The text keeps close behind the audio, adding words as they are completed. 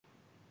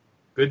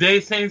Good day,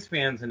 Saints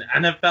fans and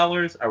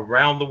NFLers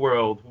around the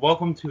world.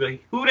 Welcome to the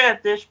Who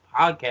Dat Dish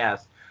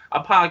podcast,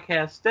 a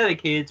podcast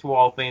dedicated to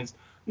all things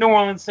New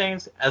Orleans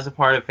Saints as a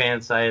part of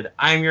Fanside.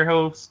 I'm your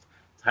host,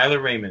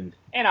 Tyler Raymond.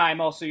 And I'm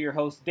also your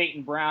host,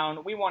 Dayton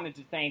Brown. We wanted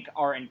to thank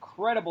our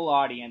incredible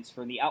audience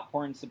for the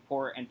outpouring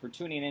support and for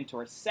tuning in to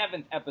our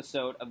 7th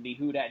episode of the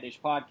Who Dat Dish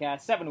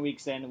podcast. 7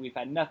 weeks in, we've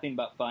had nothing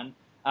but fun.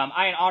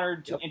 I am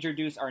honored to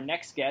introduce our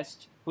next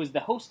guest, who is the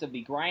host of the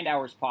Grind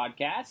Hours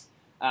podcast,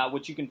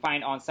 which you can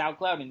find on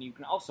SoundCloud, and you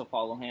can also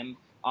follow him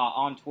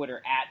on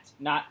Twitter at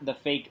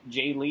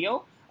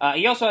NotTheFakeJLeo.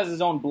 He also has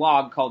his own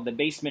blog called The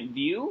Basement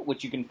View,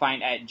 which you can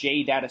find at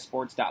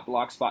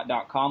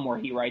jdatasports.blogspot.com, where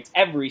he writes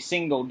every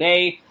single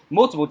day,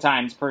 multiple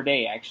times per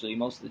day, actually,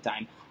 most of the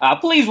time.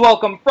 Please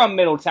welcome from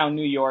Middletown,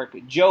 New York,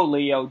 Joe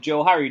Leo.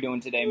 Joe, how are you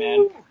doing today,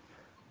 man?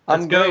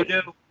 Let's go,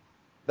 Joe.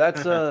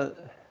 That's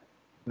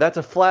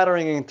a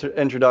flattering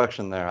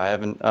introduction there. I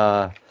haven't.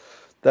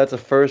 That's a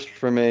first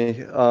for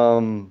me.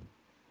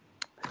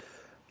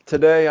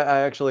 Today,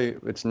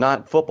 it's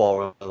not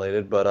football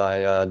related, but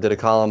I did a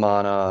column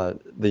on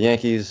the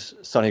Yankees'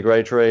 Sonny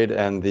Gray trade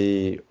and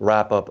the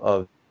wrap-up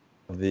of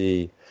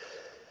the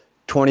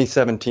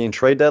 2017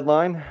 trade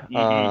deadline.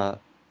 Mm-hmm.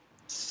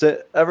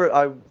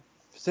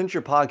 Since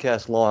your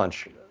podcast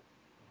launched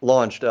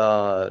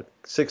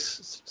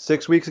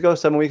 6 weeks ago,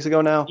 7 weeks ago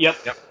now. Yep.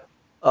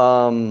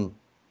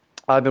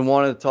 I've been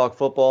wanting to talk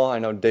football. I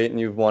know, Dayton,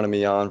 you've wanted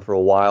me on for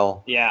a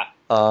while. Yeah.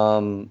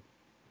 I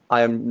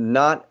am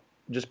not.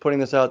 Just putting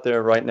this out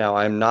there right now,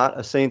 I'm not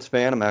a Saints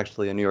fan. I'm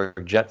actually a New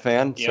York Jet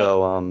fan.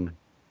 Yep.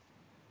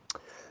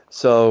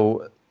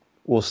 So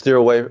we'll steer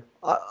away.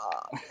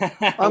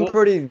 I'm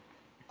pretty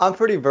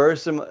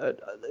versed.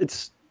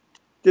 It's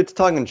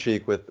tongue in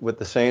cheek with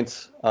the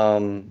Saints.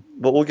 But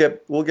we'll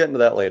get into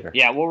that later.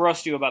 Yeah, we'll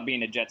roast you about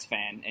being a Jets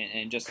fan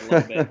in just a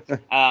little bit.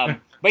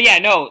 But yeah,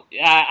 no,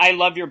 I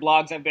love your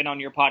blogs. I've been on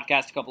your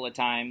podcast a couple of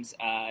times.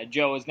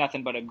 Joe is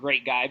nothing but a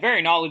great guy,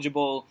 very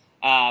knowledgeable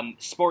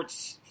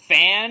sports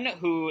fan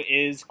who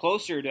is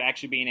closer to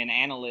actually being an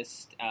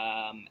analyst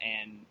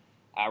and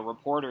a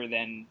reporter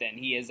than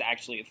he is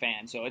actually a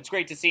fan. So it's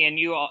great to see. And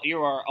you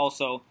are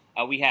also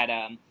we had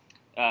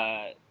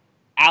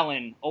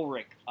Alan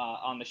Ulrich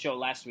on the show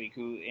last week,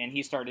 and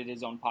he started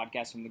his own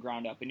podcast from the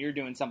ground up. And you're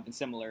doing something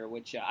similar,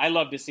 which I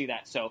love to see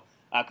that. So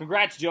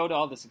congrats, Joe, to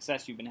all the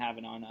success you've been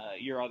having on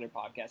your other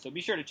podcast. So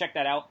be sure to check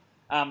that out.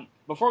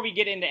 Before we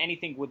get into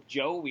anything with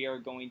Joe, we are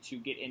going to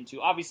get into,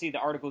 obviously, the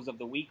articles of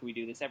the week. We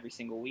do this every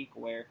single week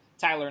where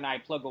Tyler and I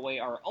plug away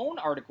our own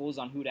articles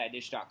on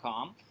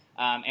whodatdish.com.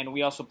 And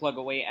we also plug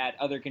away at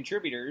other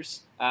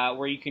contributors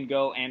where you can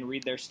go and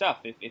read their stuff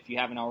if you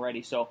haven't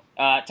already. So,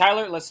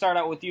 Tyler, let's start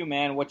out with you,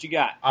 man. What you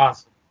got?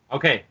 Awesome.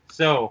 Okay,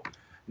 so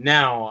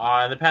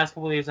now, in the past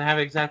couple of days, I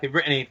haven't exactly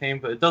written anything,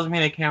 but it doesn't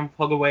mean I can't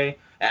plug away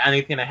at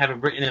anything I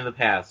haven't written in the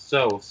past.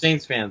 So,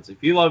 Saints fans,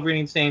 if you love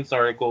reading Saints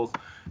articles,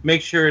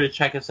 make sure to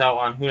check us out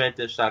on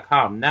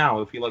whodatdish.com. Now,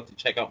 if you'd like to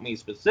check out me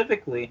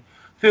specifically,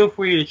 feel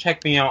free to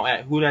check me out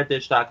at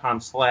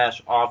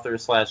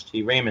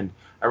whodatdish.com/author/traymond.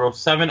 I wrote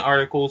 7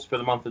 articles for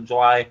the month of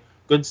July.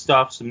 Good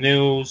stuff, some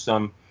news,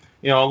 a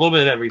little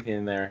bit of everything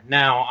in there.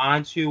 Now,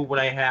 on to what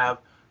I have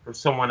for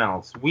someone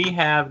else. We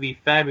have the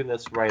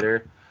fabulous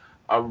writer,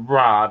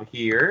 Rob,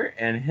 here,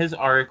 and his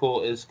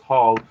article is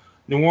called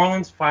New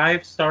Orleans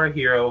 5-Star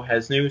Hero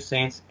Has New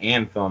Saints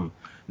Anthem.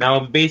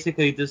 Now,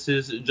 basically, this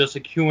is just a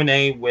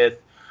Q&A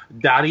with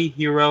Dottie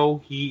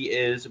Hero. He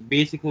is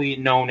basically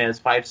known as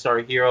 5-Star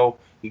Hero.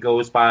 He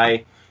goes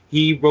by.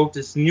 He wrote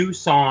this new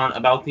song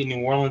about the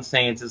New Orleans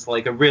Saints. It's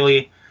like a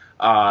really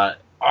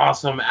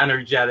awesome,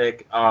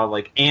 energetic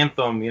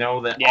anthem,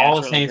 that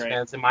all the Saints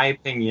fans, in my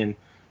opinion,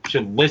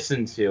 should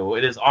listen to.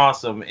 It is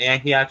awesome.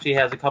 And he actually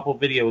has a couple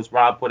videos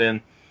Rob put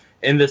in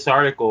this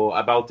article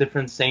about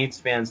different Saints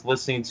fans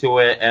listening to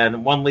it.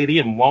 And one lady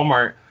in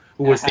Walmart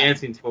who was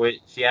dancing to it,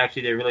 she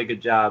actually did a really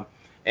good job.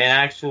 And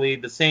actually,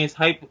 the Saints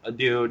hype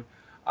dude,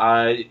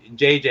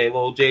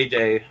 little JJ,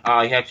 he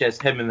actually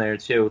has him in there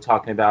too,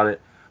 talking about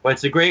it. But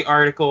it's a great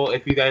article.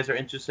 If you guys are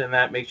interested in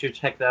that, make sure to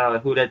check that out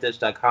at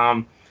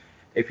whodatdish.com.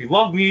 If you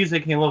love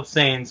music and you love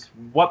Saints,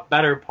 what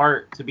better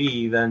part to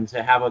be than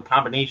to have a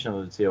combination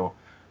of the two?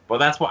 Well,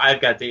 that's what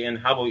I've got, Dayton.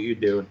 How about you,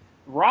 dude?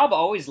 Rob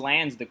always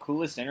lands the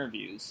coolest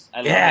interviews. I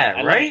love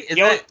it. Right?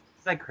 Is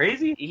that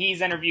crazy? He's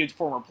interviewed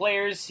former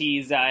players.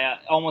 He's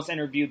almost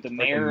interviewed the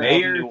mayor of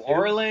New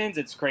Orleans.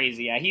 It's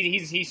crazy. Yeah,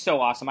 he's so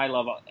awesome. I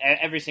love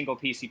every single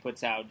piece he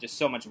puts out. Just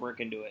so much work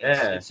into it.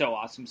 It's so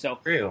awesome. So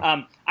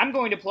I'm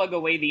going to plug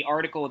away the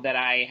article that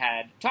I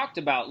had talked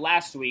about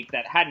last week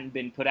that hadn't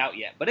been put out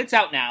yet, but it's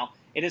out now.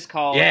 It is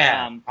called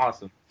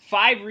awesome.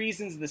 5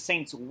 Reasons the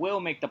Saints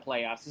Will Make the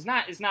Playoffs.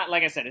 It's not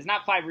like I said, it's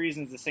not 5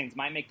 reasons the Saints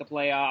might make the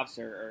playoffs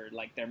or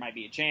like there might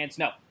be a chance.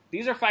 No,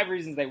 these are 5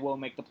 reasons they will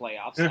make the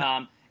playoffs.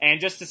 And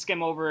just to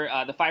skim over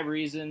the 5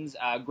 reasons,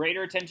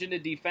 greater attention to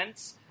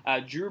defense.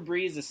 Drew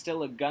Brees is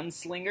still a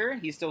gunslinger.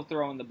 He's still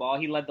throwing the ball.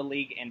 He led the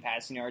league in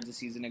passing yards a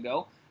season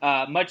ago.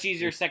 Much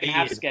easier second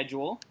half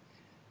schedule.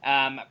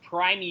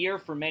 Prime year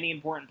for many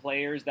important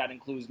players. That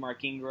includes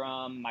Mark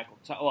Ingram,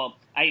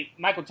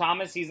 Michael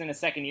Thomas. He's in his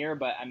second year,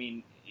 but I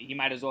mean, he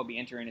might as well be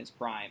entering his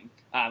prime.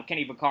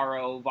 Kenny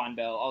Vaccaro, Von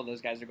Bell, all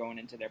those guys are going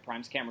into their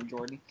primes. Cameron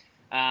Jordan.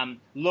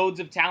 Loads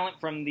of talent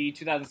from the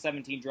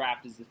 2017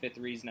 draft is the fifth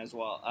reason as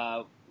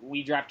well.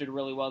 We drafted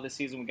really well this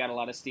season. We got a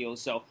lot of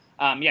steals. So,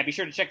 be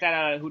sure to check that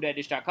out at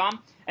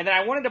whodatdish.com. And then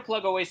I wanted to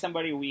plug away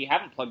somebody we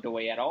haven't plugged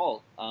away at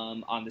all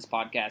on this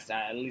podcast.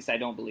 At least I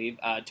don't believe.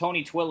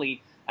 Tony Twilley,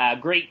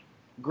 great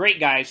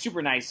guy,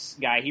 super nice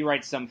guy. He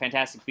writes some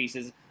fantastic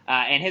pieces.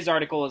 And his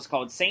article is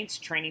called Saints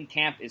Training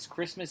Camp is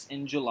Christmas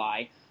in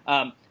July.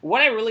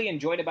 What I really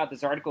enjoyed about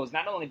this article is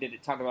not only did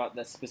it talk about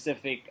the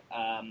specific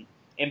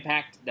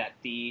impact that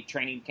the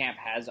training camp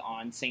has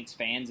on Saints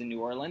fans in New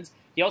Orleans,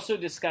 he also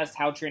discussed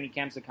how training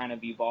camps have kind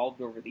of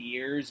evolved over the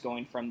years,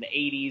 going from the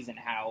 80s and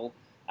how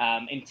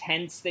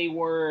intense they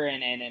were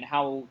and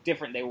how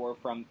different they were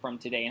from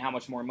today, and how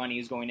much more money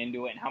is going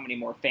into it, and how many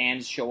more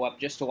fans show up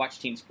just to watch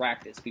teams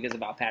practice because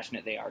of how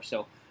passionate they are.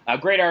 So,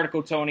 great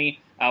article,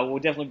 Tony. We'll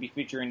definitely be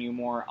featuring you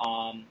more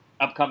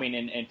upcoming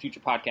and future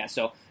podcasts.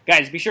 So,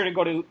 guys, be sure to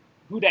go to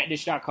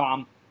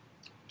whodatdish.com.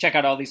 Check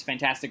out all these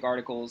fantastic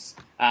articles.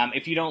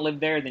 If you don't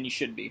live there, then you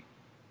should be.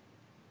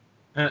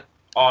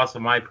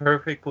 Awesome. I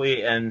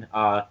perfectly and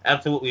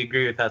absolutely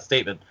agree with that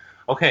statement.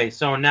 Okay,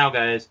 so now,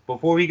 guys,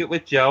 before we get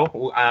with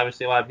Joe,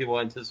 obviously a lot of people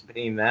are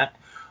anticipating that,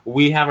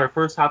 we have our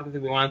first topic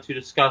that we wanted to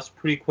discuss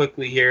pretty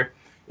quickly here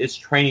is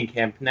training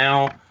camp.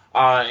 Now,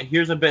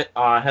 here's a bit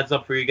heads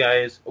up for you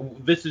guys.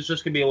 This is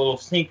just going to be a little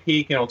sneak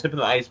peek, tip of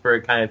the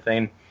iceberg kind of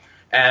thing,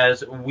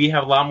 as we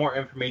have a lot more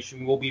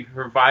information we'll be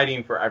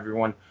providing for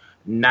everyone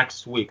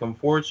next week.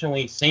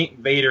 Unfortunately, St.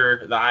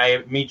 Vader, that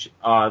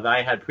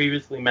I had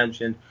previously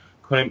mentioned,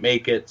 couldn't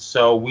make it,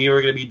 so we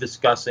were going to be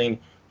discussing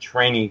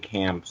training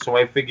camp. So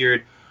I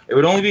figured it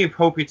would only be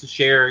appropriate to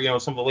share,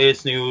 some of the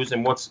latest news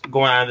and what's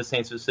going on in the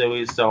Saints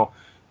facilities. So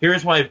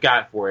here's what I've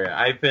got for you.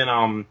 I've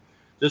been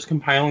just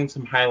compiling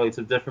some highlights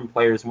of different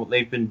players and what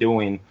they've been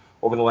doing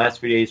over the last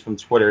few days from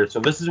Twitter. So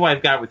this is what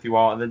I've got with you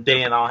all, and then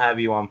Dan, I'll have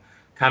you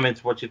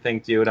comment what you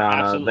think, dude,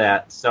 on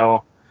that.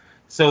 So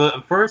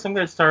first, I'm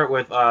going to start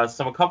with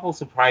a couple of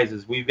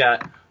surprises. We've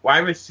got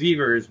wide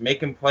receivers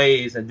making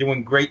plays and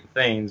doing great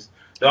things.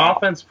 The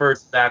offense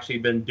first has actually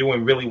been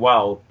doing really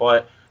well,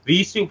 but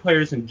these two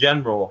players in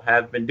general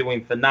have been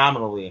doing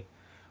phenomenally.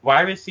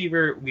 Wide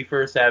receiver we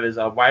first have is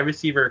wide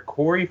receiver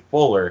Corey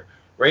Fuller.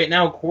 Right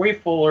now, Corey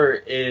Fuller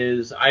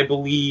is, I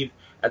believe,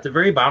 at the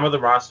very bottom of the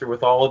roster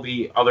with all of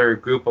the other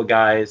group of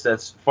guys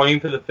that's fighting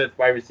for the fifth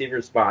wide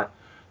receiver spot.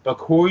 But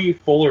Corey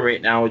Fuller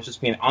right now is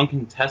just being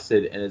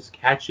uncontested in his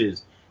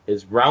catches,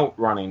 his route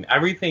running,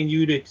 everything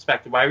you'd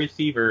expect a wide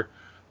receiver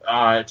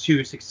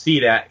to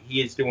succeed at.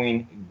 He is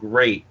doing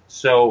great.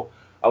 So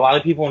a lot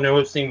of people are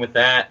noticing with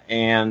that,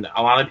 and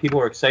a lot of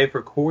people are excited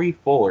for Corey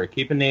Fuller.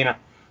 Keep an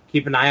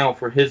eye out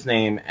for his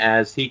name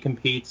as he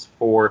competes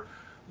for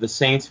the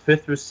Saints'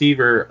 fifth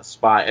receiver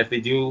spot if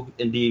they do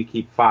indeed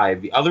keep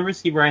 5. The other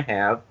receiver I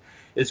have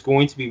is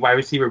going to be wide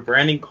receiver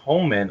Brandon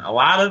Coleman. A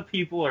lot of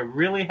people are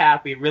really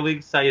happy, really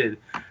excited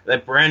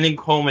that Brandon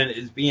Coleman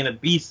is being a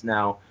beast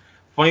now.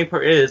 Funny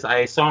part is,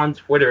 I saw on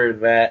Twitter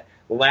that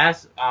the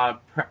last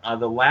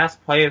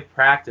play of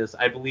practice,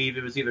 I believe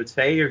it was either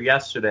today or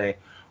yesterday,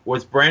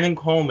 was Brandon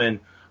Coleman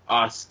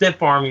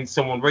stiff-arming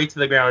someone right to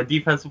the ground, a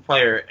defensive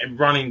player, and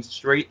running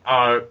straight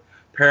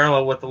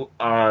parallel with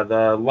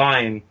the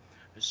line,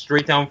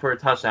 straight down for a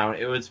touchdown.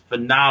 It was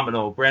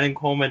phenomenal. Brandon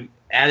Coleman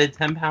added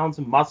 10 pounds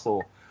of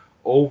muscle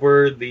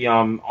over the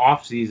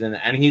offseason,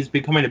 and he's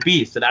becoming a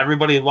beast, and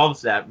everybody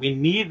loves that. We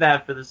need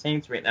that for the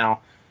Saints right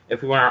now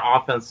if we want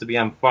our offense to be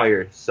on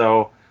fire.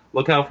 So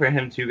look out for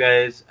him too,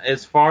 guys.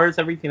 As far as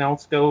everything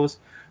else goes,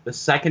 the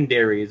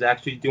secondary is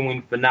actually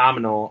doing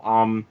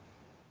phenomenal.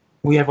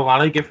 We have a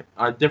lot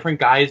of different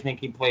guys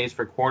making plays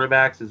for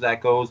quarterbacks as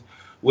that goes.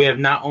 We have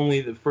not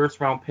only the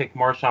first-round pick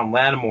Marshawn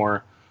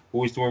Lattimore,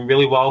 who is doing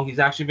really well. He's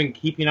actually been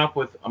keeping up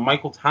with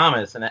Michael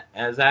Thomas and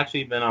has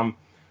actually been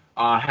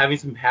having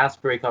some pass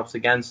breakups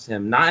against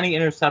him. Not any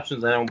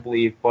interceptions, I don't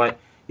believe, but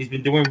he's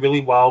been doing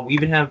really well. We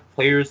even have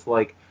players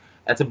like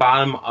at the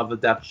bottom of the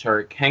depth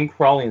chart, Ken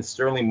Crawley and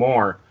Sterling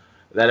Moore,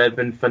 that have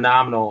been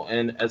phenomenal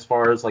in as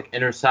far as like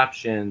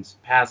interceptions,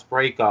 pass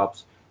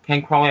breakups.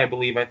 Ken Crawley,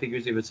 I think it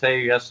was either today or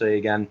yesterday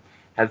again,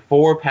 had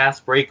 4 pass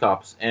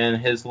breakups in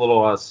his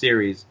little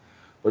series.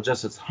 But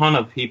just a ton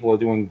of people are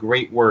doing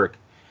great work.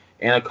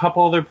 And a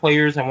couple other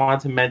players I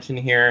wanted to mention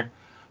here,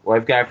 what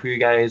I've got for you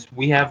guys.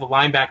 We have the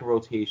linebacker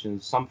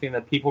rotations, something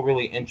that people are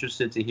really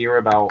interested to hear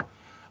about.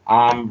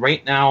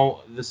 Right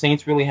now, the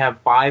Saints really have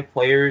 5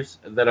 players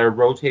that are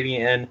rotating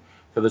in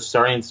for the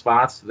starting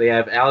spots. They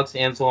have Alex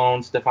Anzalone,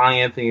 Stephon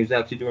Anthony, who's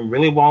actually doing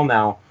really well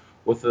now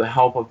with the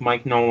help of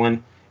Mike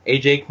Nolan,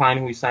 A.J. Klein,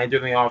 who we signed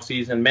during the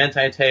offseason,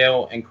 Manti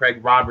Te'o, and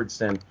Craig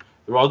Robertson.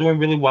 They're all doing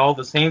really well.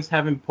 The Saints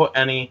haven't put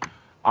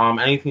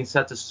anything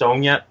set to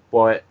stone yet,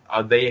 but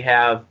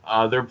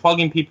they're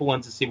plugging people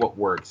in to see what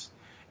works.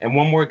 And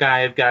one more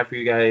guy I've got for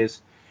you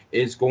guys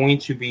is going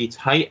to be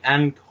tight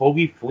end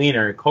Coby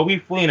Fleener.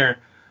 Coby Fleener,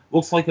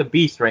 looks like a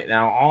beast right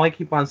now. All I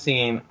keep on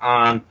seeing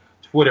on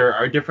Twitter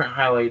are different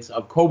highlights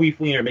of Coby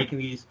Fleener making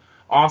these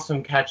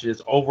awesome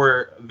catches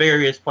over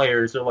various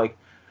players, or like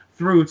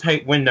through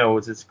tight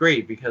windows. It's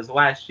great because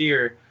last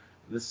year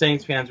the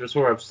Saints fans were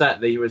sort of upset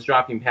that he was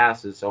dropping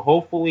passes. So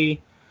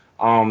hopefully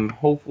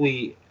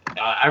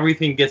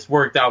everything gets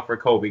worked out for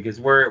Coby, because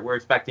we're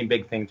expecting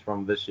big things from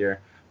him this year.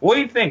 What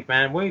do you think,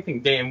 man? What do you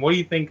think, Dane? What do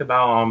you think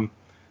about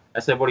I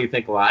said, what do you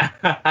think a lot?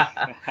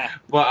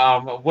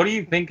 But what do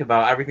you think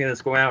about everything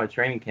that's going on with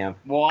training camp?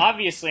 Well,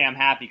 obviously, I'm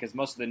happy because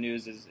most of the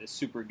news is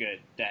super good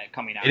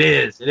coming out.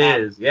 It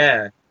is,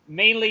 yeah.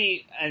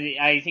 Mainly,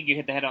 I think you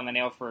hit the head on the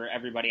nail for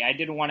everybody. I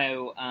did want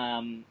to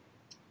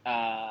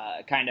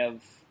kind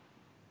of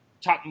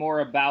talk more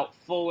about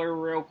Fuller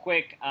real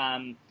quick.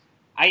 I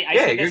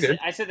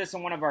said this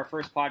in one of our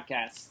first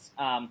podcasts.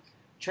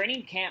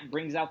 Training camp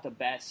brings out the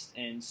best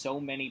in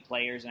so many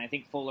players, and I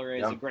think Fuller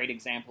is a great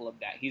example of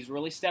that. He's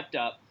really stepped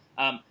up.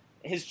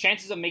 His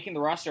chances of making the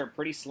roster are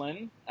pretty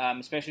slim,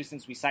 especially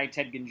since we signed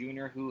Ted Ginn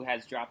Jr., who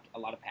has dropped a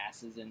lot of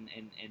passes in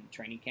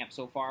training camp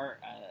so far,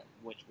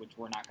 which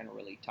we're not going to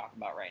really talk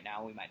about right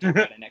now. We might talk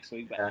about it next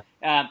week. But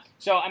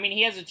so, I mean,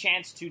 he has a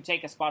chance to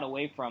take a spot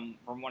away from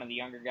one of the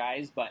younger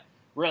guys, but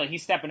really,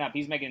 he's stepping up.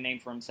 He's making a name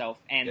for himself.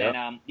 And then,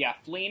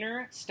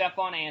 Fleener,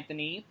 Stephon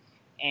Anthony,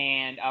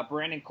 and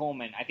Brandon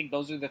Coleman. I think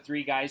those are the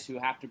three guys who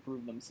have to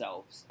prove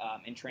themselves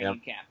in training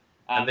camp.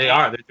 And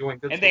they're doing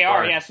good. And they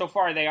are, so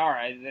far they are.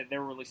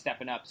 They're really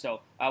stepping up. So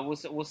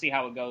we'll see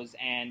how it goes.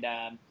 And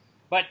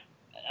but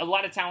a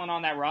lot of talent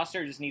on that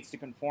roster just needs to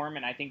conform.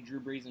 And I think Drew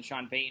Brees and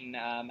Sean Payton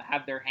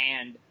have their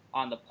hand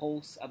on the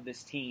pulse of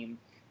this team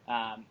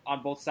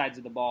on both sides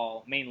of the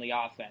ball, mainly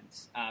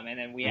offense. And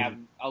then we have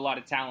a lot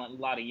of talent,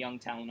 a lot of young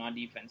talent on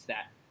defense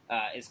that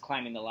is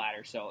climbing the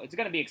ladder. So it's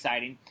going to be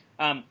exciting.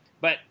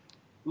 But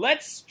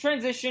let's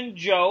transition,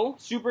 Joe.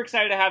 Super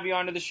excited to have you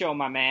onto the show,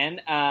 my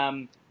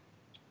man.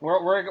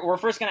 We're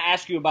first going to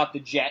ask you about the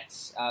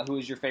Jets, who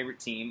is your favorite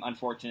team,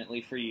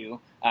 unfortunately for you.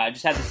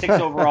 Just had the 6th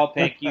overall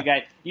pick. You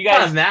guys.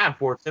 Not that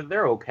unfortunate.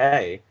 They're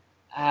okay.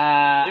 They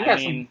got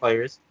some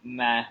players.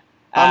 Nah.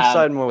 I'm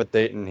siding more with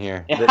Dayton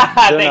here.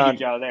 Thank you,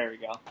 Joe. There we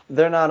go.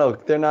 They're not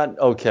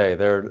okay.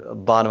 They're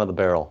bottom of the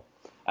barrel.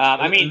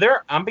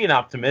 I'm being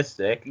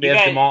optimistic. They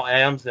have Jamal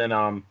Adams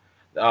and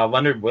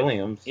Leonard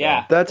Williams. So.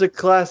 Yeah, that's a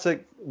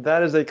classic.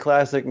 That is a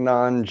classic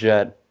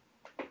non-Jet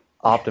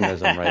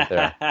optimism right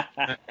there.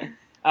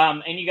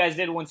 And you guys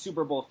did win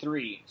Super Bowl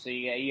III, so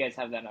you guys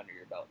have that under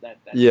your belt.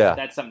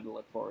 That's something to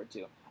look forward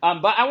to.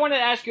 But I wanted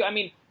to ask you, I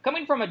mean,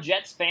 coming from a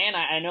Jets fan,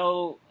 I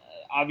know,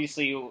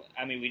 obviously,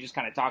 I mean, we just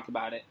kind of talked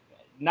about it.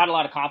 Not a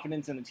lot of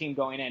confidence in the team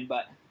going in,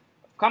 but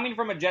coming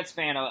from a Jets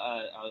fan,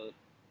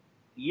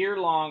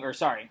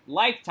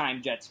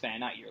 lifetime Jets fan,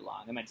 not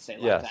year-long, I meant to say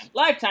lifetime. Yes.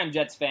 Lifetime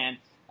Jets fan,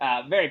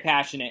 very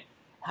passionate.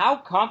 How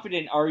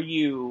confident are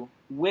you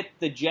with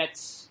the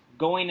Jets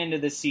going into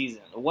the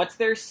season? What's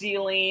their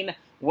ceiling?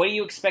 What do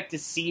you expect to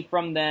see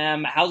from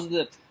them? How's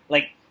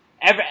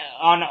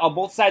on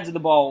both sides of the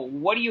ball,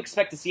 what do you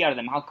expect to see out of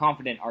them? How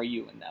confident are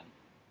you in them?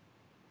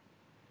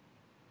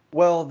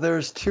 Well,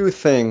 there's two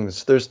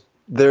things.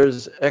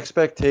 There's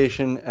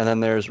expectation, and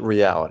then there's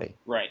reality.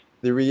 Right.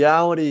 The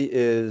reality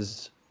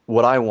is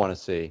what I want to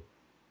see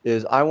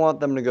is I want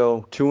them to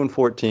go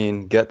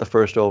 2-14, get the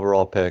first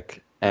overall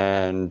pick,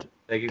 and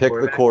pick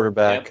the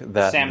quarterback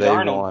that Sam they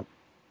Darnold. want.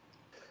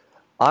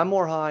 I'm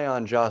more high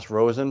on Josh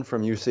Rosen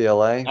from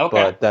UCLA,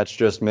 okay, but that's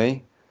just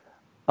me.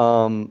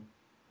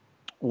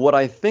 What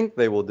I think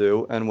they will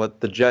do, and what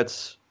the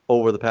Jets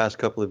over the past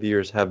couple of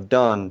years have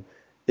done,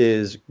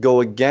 is go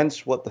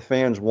against what the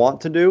fans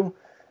want to do.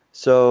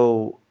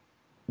 So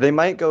they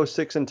might go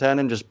 6-10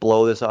 and just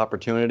blow this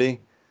opportunity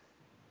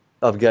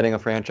of getting a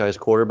franchise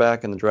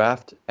quarterback in the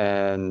draft.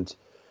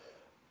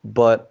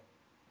 But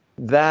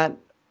that,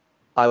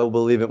 I will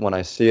believe it when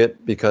I see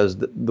it, because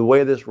the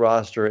way this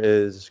roster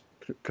is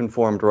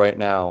conformed right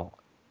now,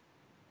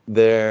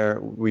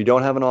 we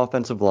don't have an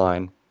offensive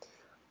line.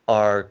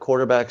 Our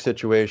quarterback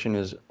situation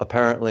is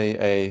apparently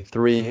a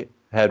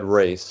 3-head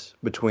race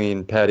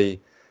between Petty,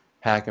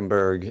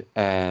 Hackenberg,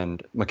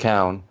 and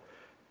McCown.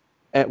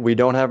 And we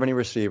don't have any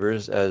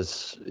receivers,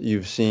 as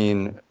you've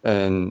seen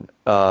in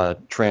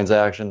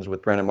transactions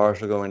with Brandon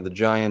Marshall going to the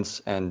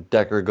Giants and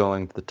Decker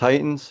going to the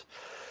Titans.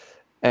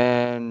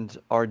 And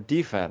our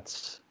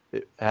defense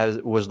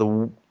was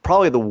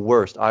probably the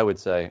worst, I would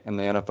say, in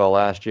the NFL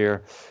last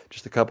year.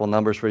 Just a couple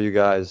numbers for you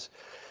guys.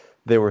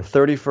 They were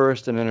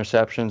 31st in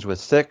interceptions with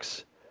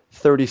 6,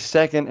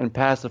 32nd in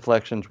pass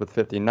deflections with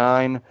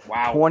 59,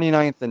 wow,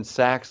 29th in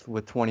sacks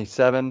with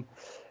 27,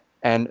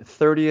 and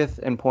 30th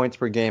in points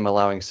per game,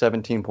 allowing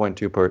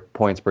 17.2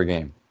 points per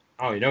game.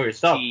 Oh, you know your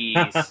stuff.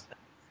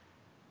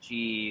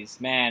 Jeez,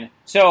 man.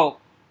 So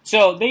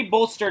they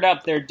bolstered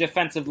up their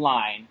defensive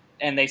line,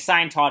 and they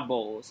signed Todd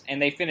Bowles,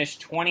 and they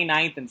finished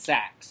 29th in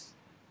sacks.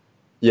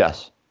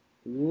 Yes.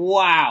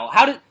 Wow.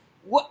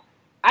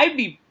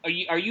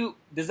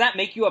 Does that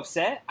make you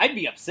upset? I'd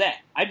be upset.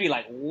 I'd be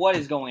like, what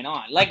is going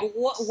on?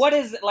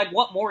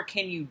 What more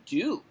can you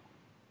do?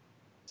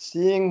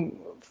 Seeing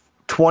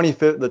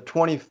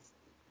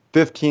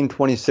 2015,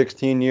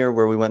 2016 year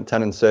where we went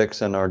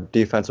 10-6 and our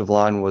defensive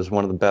line was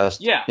one of the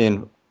best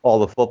in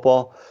all of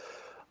football.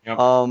 Yep.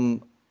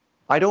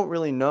 I don't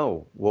really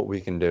know what we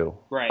can do.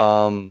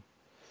 Right.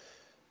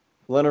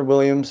 Leonard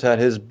Williams had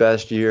his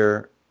best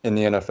year in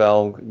the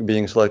NFL,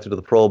 being selected to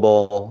the Pro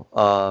Bowl.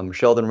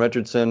 Sheldon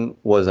Richardson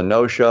was a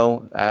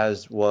no-show,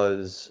 as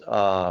was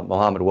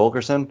Muhammad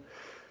Wilkerson.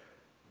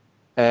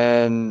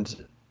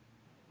 And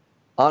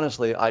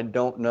honestly, I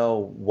don't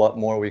know what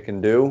more we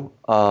can do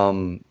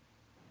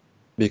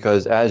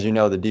because, as you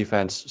know, the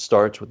defense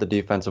starts with the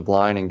defensive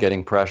line, and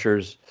getting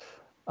pressures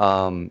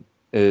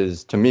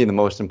is, to me, the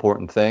most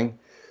important thing.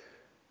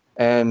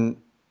 And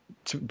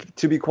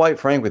to be quite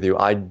frank with you,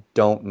 I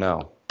don't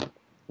know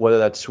whether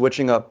that's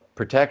switching up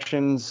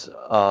protections,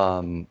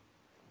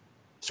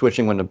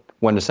 switching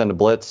when to send a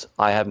blitz.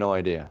 I have no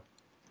idea.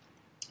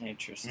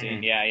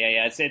 Interesting. Mm-hmm.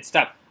 Yeah. It's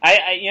tough.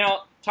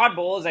 Todd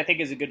Bowles, I think,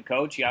 is a good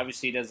coach. He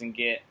obviously doesn't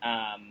get.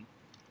 I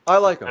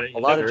like him. A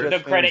lot of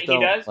Jets the credit fans he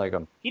does. Like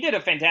him. He did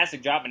a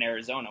fantastic job in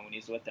Arizona when he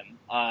was with them.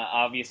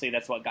 Obviously,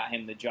 that's what got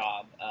him the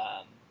job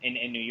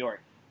in New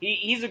York.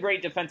 He's a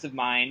great defensive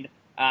mind.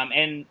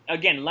 And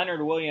again,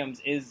 Leonard Williams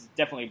is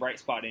definitely a bright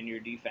spot in your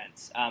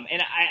defense.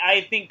 And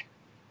I think,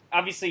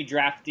 obviously,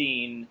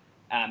 drafting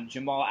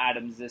Jamal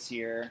Adams this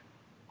year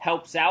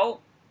helps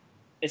out,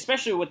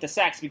 especially with the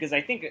sacks, because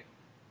I think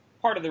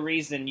part of the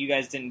reason you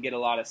guys didn't get a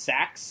lot of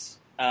sacks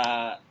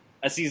a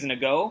season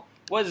ago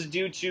was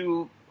due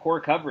to poor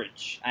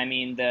coverage. I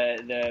mean,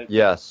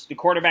 the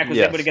quarterback was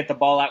able to get the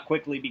ball out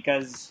quickly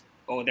because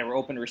there were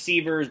open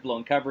receivers,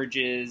 blown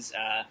coverages.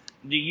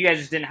 You guys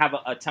just didn't have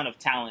a ton of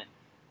talent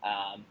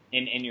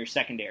in your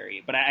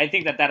secondary. But I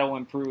think that'll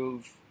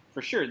improve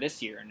for sure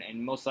this year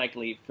and most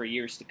likely for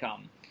years to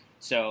come.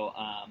 So,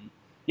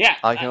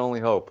 I can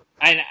only hope.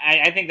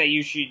 I think that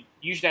you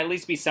should at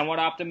least be somewhat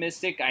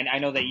optimistic. I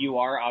know that you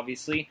are,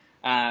 obviously,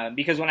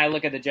 because when I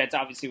look at the Jets,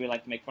 obviously we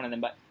like to make fun of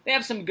them, but they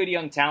have some good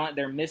young talent.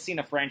 They're missing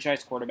a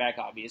franchise quarterback,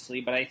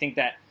 obviously, but I think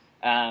that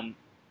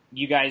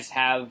you guys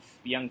have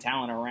young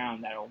talent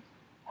around that'll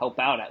help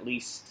out at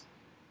least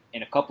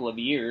in a couple of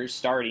years,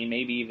 starting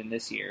maybe even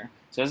this year.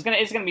 So it's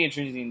gonna be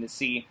interesting to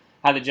see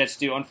how the Jets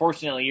do.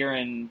 Unfortunately, you're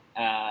in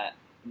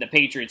the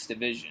Patriots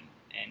division,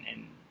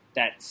 and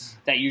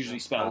that usually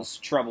spells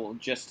trouble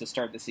just to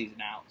start the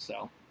season out.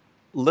 So,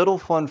 little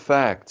fun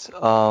fact: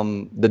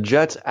 the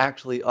Jets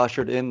actually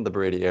ushered in the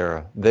Brady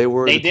era. They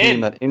were the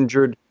team that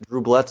injured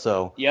Drew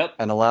Bledsoe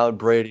and allowed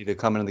Brady to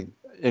come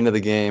into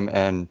the game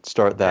and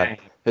start that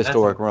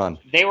historic run.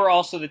 They were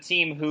also the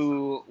team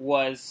who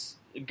was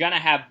gonna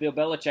have Bill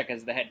Belichick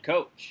as the head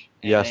coach.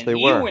 Yes, they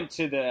were. You went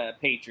to the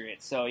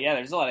Patriots, so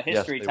there's a lot of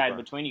history tied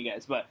between you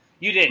guys. But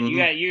you did.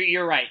 Mm-hmm.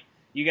 You're right.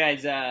 You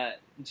guys.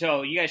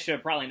 So you guys should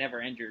have probably never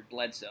injured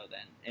Bledsoe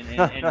then.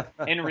 And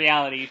in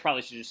reality, you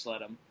probably should just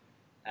let him,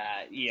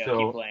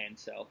 keep playing.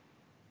 So.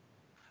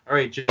 All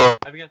right, Joe.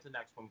 I've got the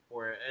next one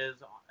for you.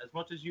 As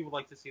much as you would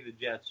like to see the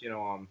Jets,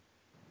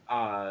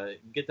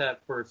 get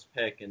that first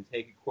pick and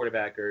take a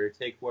quarterback or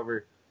take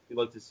whoever you'd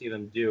like to see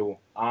them do.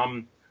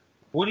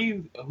 Who do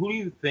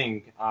you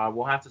think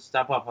will have to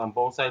step up on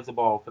both sides of the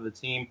ball for the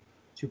team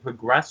to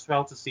progress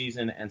throughout the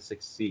season and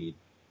succeed?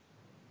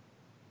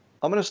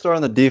 I'm going to start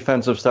on the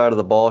defensive side of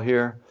the ball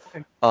here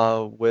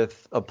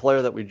with a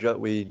player that we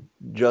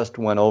just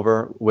went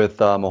over with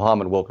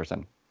Muhammad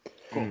Wilkerson.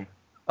 Cool.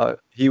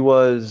 He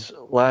was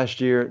last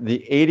year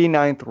the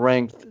 89th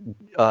ranked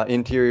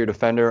interior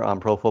defender on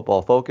Pro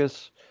Football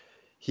Focus.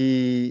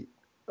 He's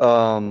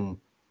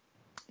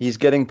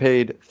getting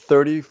paid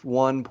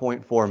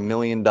 $31.4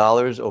 million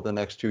over the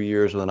next 2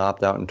 years with an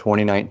opt-out in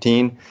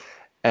 2019.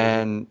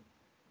 And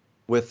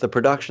with the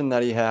production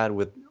that he had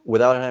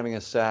without having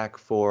a sack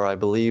for, I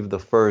believe, the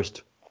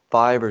first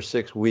 5 or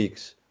 6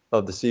 weeks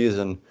of the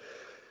season,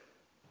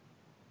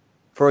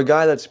 for a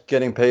guy that's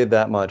getting paid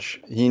that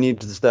much, he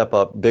needs to step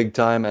up big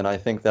time, and I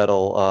think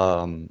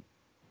that'll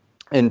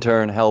in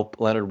turn help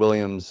Leonard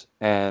Williams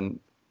and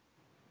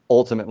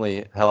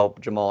ultimately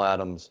help Jamal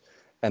Adams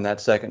and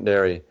that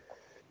secondary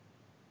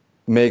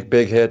make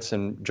big hits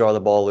and draw the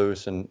ball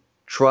loose and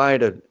try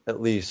to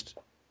at least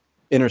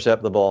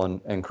intercept the ball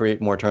and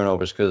create more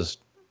turnovers, because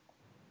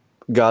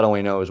God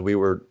only knows we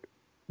were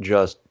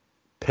just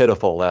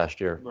pitiful last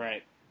year.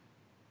 Right.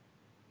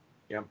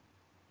 Yep.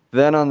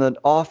 Then on the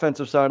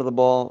offensive side of the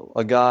ball,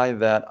 a guy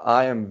that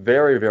I am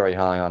very, very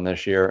high on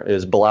this year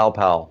is Bilal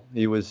Powell.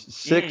 He was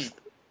sixth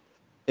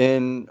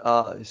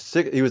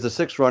he was the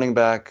sixth running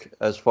back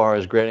as far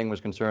as grading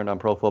was concerned on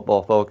Pro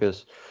Football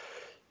Focus.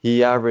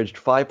 He averaged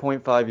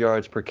 5.5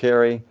 yards per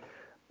carry.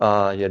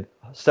 He had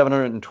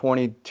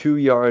 722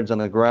 yards on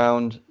the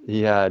ground.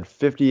 He had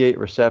 58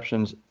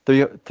 receptions,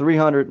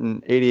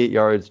 388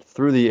 yards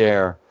through the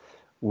air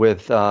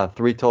with 3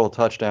 total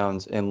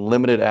touchdowns in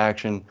limited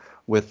action,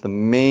 with the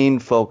main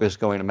focus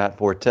going to Matt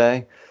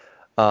Forte.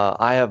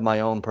 I have my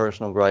own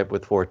personal gripe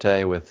with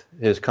Forte with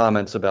his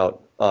comments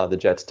about the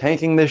Jets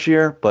tanking this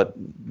year, but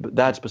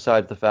that's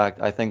besides the fact.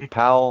 I think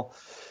Powell,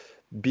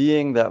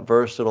 being that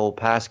versatile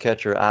pass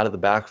catcher out of the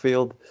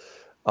backfield,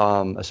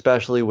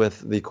 especially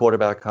with the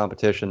quarterback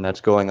competition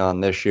that's going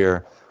on this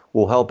year,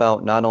 will help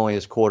out not only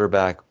his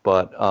quarterback,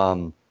 but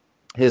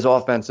his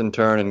offense in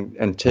turn,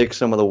 and take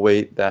some of the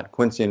weight that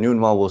Quincy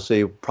Enunwa will see.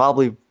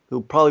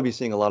 He'll probably be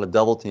seeing a lot of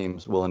double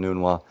teams, Will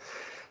Enunwa.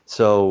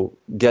 So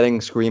getting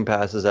screen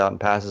passes out and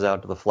passes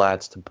out to the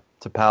flats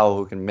to Powell,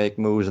 who can make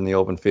moves in the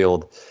open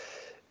field,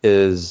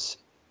 is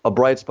a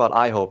bright spot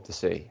I hope to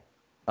see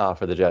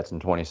for the Jets in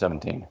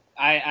 2017.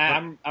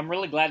 I'm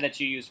really glad that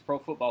you used Pro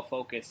Football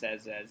Focus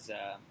as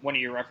one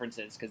of your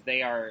references, because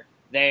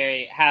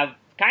they have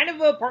kind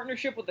of a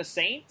partnership with the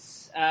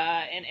Saints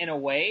in a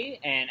way,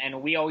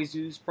 and we always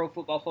use Pro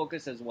Football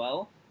Focus as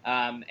well.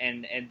 And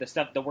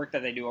the work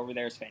that they do over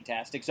there is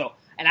fantastic. So,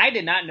 and I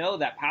did not know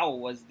that Powell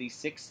was the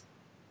 6th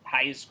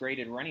highest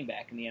graded running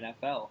back in the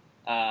NFL,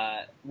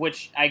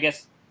 which I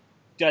guess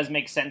does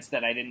make sense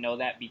that I didn't know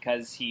that,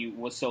 because he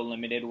was so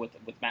limited with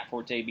Matt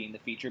Forte being the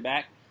feature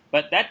back.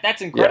 But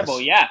that's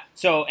incredible, Yes. yeah.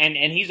 So,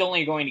 and he's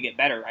only going to get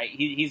better, right?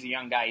 He's a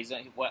young guy.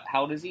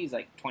 How old is he? He's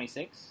like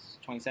 26,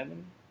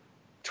 27?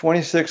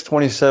 26,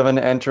 27,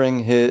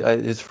 entering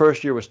his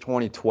first year was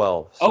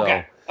 2012.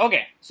 So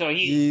Okay. So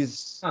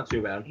he's Not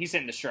too bad. he's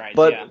hitting the strides,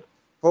 but yeah.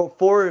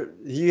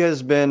 he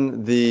has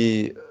been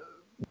the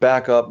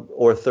backup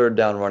or third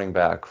down running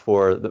back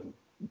for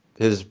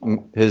his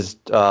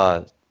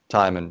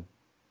time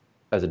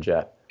as a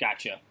Jet.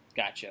 Gotcha.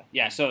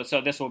 Yeah, so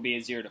this will be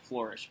his year to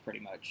flourish, pretty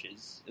much,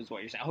 is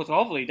what you're saying. So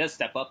hopefully he does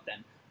step up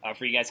then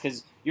for you guys,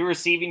 because your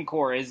receiving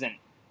core isn't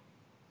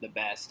the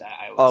best,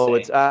 I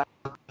would say.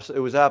 It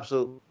was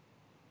absolutely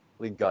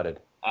gutted.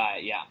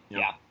 Yeah.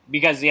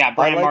 Because, Brandon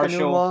I like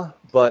Marshall. Enunwa,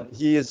 but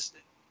he is.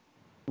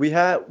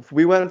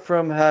 We went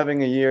from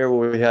having a year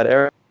where we had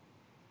Eric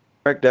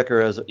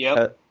Decker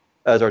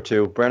as our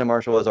 2, Brandon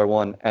Marshall as our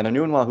 1, and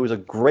Enunwa, who's a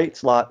great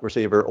slot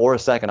receiver or a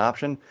second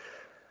option.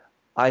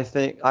 I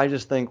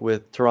just think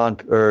with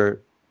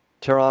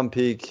Teron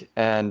Peak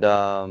and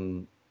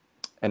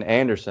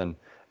Anderson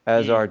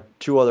as our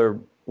 2 other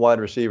wide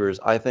receivers,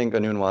 I think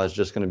Enunwa is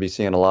just going to be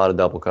seeing a lot of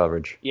double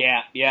coverage.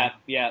 Yeah,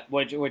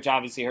 which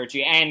obviously hurts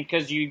you, and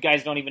because you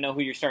guys don't even know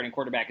who your starting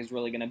quarterback is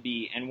really going to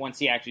be, and once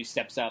he actually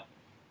steps up,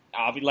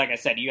 like I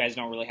said, you guys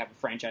don't really have a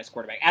franchise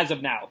quarterback as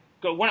of now.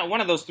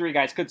 One of those 3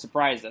 guys could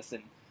surprise us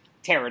and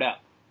tear it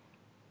up.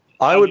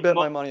 I would bet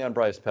my money on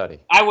Bryce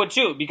Petty. I would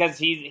too, because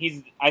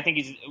he's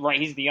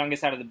the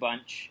youngest out of the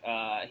bunch.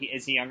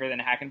 Is he younger than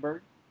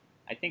Hackenberg?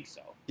 I think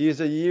so. He's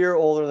a year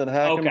older than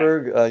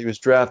Hackenberg. Okay. He was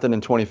drafted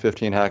in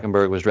 2015.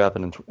 Hackenberg was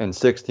drafted in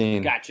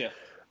 16. Gotcha.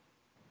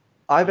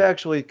 I've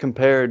actually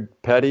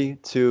compared Petty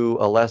to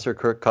a lesser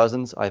Kirk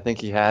Cousins. I think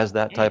he has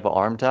that type of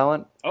arm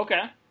talent.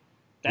 Okay.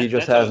 He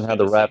just hasn't had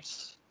the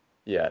reps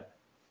yet.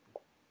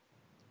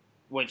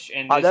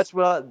 That's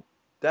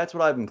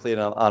what I've been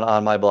pleading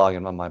on my blog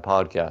and on my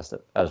podcast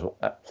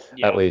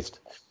at least.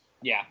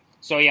 Yeah.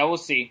 So we'll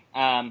see.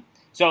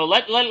 So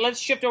let's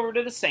shift over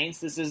to the Saints.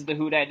 This is the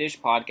Who Dat Dish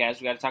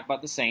podcast. We got to talk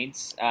about the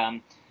Saints.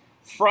 Naturally.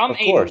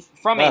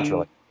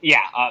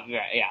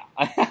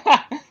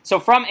 So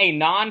from a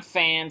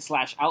non-fan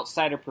 /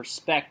 outsider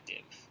perspective,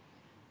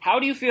 how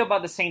do you feel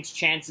about the Saints'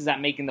 chances at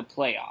making the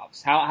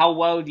playoffs? How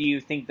well do you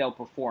think they'll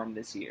perform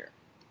this year?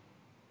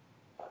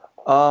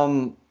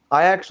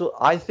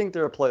 I think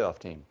they're a playoff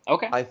team.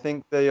 Okay. I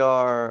think they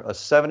are a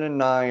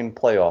 7-9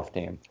 playoff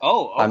team.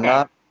 Oh, okay. I'm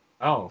not.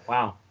 Oh,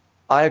 wow.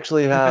 I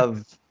actually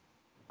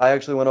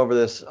went over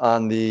this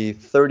on the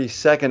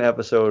 32nd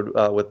episode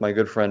with my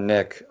good friend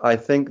Nick. I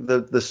think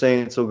the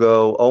Saints will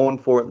go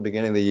 0-4 at the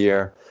beginning of the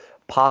year,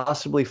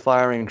 possibly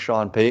firing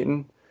Sean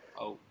Payton.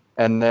 Oh.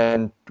 And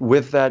then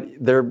with that,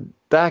 their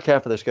back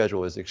half of their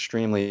schedule is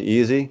extremely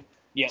easy.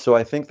 Yeah. So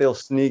I think they'll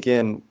sneak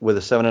in with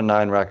a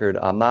 7-9 record.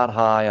 I'm not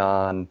high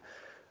on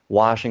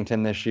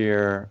Washington this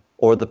year,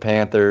 or the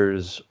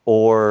Panthers,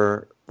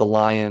 or the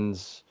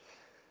Lions,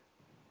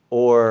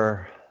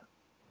 or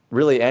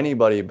really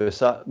anybody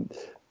besides.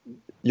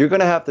 You're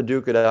going to have to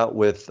duke it out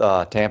with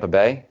Tampa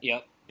Bay.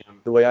 Yep.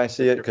 The way I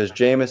see it, because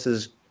Jameis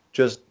is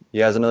he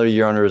has another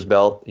year under his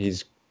belt.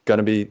 He's going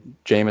to be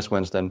Jameis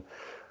Winston.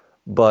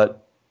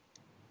 But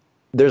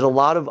there's a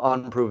lot of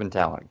unproven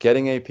talent.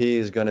 Getting AP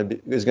is going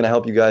to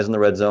help you guys in the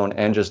red zone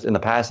and just in the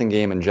passing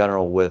game in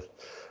general with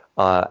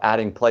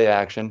adding play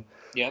action.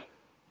 Yep.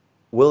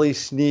 Willie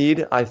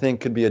Snead, I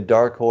think, could be a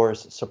dark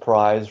horse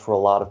surprise for a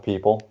lot of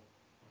people.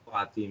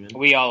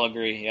 We all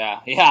agree, yeah.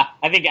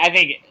 I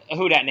think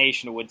Who Dat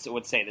Nation would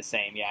say the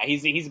same. Yeah,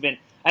 he's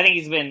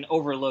been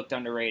overlooked,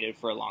 underrated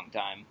for a long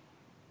time.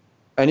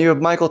 And you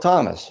have Michael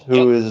Thomas,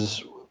 who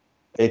is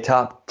a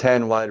top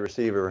 10 wide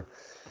receiver.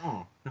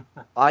 Oh.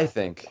 I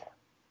think,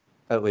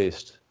 at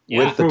least.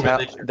 Yeah. With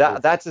the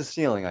that's his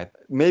ceiling.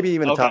 Maybe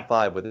even a top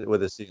 5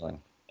 with his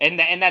ceiling. And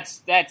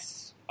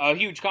that's a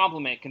huge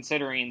compliment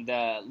considering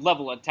the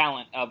level of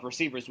talent of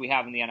receivers we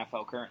have in the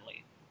NFL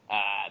currently.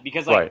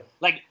 Because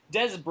like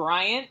Dez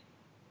Bryant,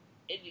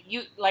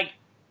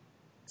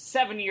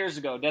 7 years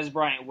ago, Dez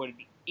Bryant would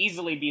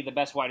easily be the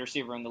best wide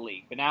receiver in the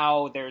league. But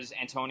now there's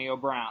Antonio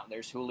Brown,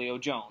 there's Julio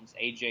Jones,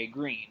 AJ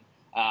Green,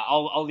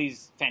 all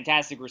these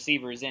fantastic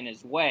receivers in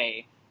his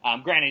way.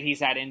 Granted, he's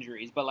had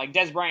injuries, but like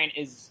Dez Bryant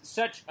is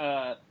such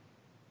a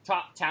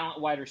top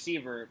talent wide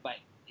receiver, but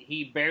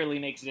he barely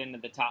makes it into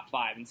the top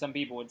 5. And some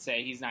people would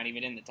say he's not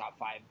even in the top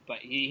 5, but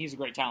he's a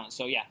great talent.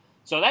 So yeah,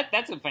 so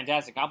that's a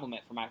fantastic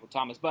compliment for Michael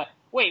Thomas. But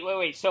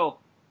wait. So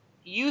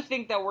you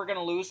think that we're going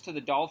to lose to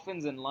the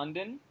Dolphins in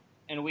London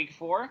in Week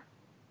 4?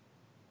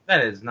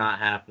 That is not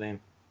happening.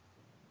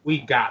 We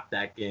got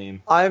that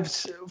game.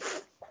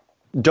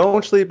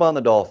 Don't sleep on the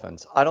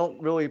Dolphins. I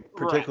don't really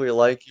particularly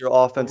like your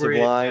offensive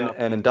line,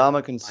 and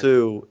Ndamukong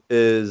Suh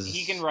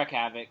he can wreak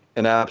havoc.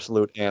 An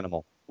absolute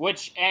animal.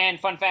 And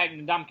fun fact,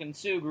 Ndamukong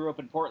Suh grew up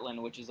in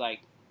Portland, which is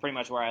like pretty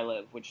much where I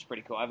live, which is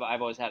pretty cool.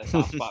 I've always had a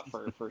soft spot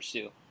for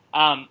Suh.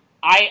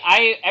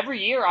 I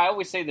every year I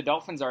always say the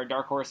Dolphins are a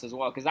dark horse as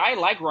well because I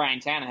like Ryan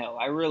Tannehill.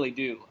 I really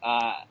do.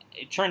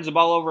 It turns the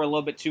ball over a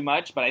little bit too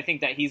much, but I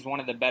think that he's one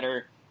of the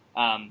better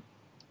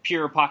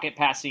pure pocket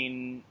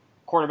passing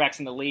quarterbacks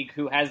in the league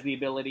who has the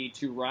ability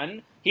to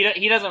run.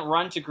 He doesn't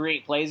run to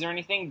create plays or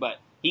anything, but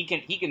he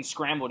can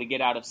scramble to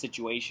get out of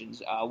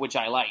situations, which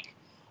I like.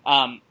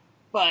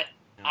 But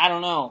I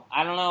don't know.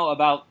 I don't know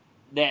about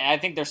that. I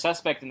think they're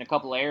suspect in a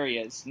couple of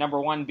areas. Number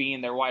one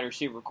being their wide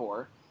receiver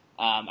core.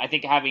 I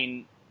think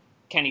having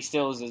Kenny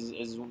Stills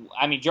is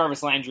I mean,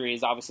 Jarvis Landry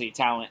is obviously a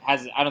talent.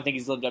 I don't think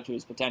he's lived up to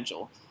his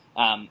potential.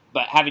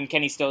 But having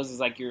Kenny Stills as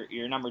like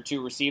your number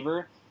 2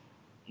 receiver,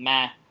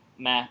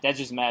 that's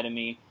just mad to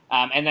me.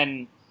 And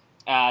then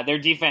their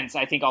defense,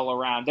 I think all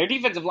around, their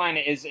defensive line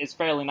is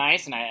fairly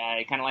nice, and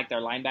I kind of like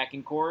their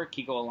linebacking core.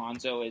 Kiko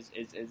Alonso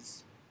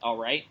is all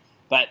right,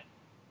 but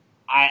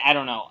I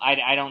don't know.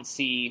 I don't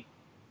see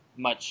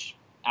much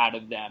out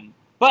of them.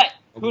 But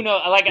who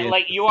knows?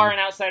 Like you are an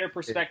outsider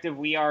perspective.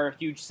 We are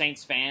huge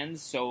Saints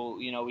fans, so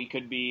we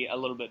could be a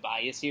little bit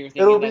biased here.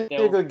 It'll be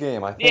a good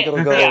game. I think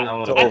it'll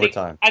go to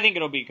overtime. I think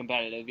it'll be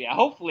competitive. Yeah,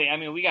 hopefully. I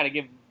mean, we got to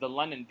give the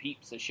London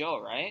peeps a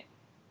show, right?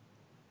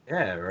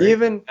 Yeah, right.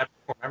 Even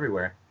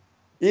everywhere.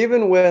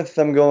 Even with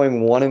them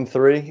going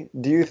 1-3,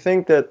 do you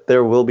think that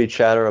there will be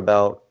chatter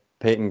about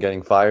Peyton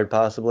getting fired,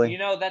 possibly?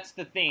 That's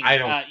the thing. I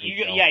don't.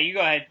 Think so. Yeah, you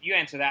go ahead. You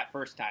answer that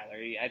first, Tyler.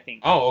 I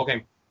think. Oh,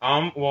 okay.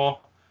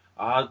 Well,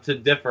 to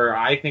differ,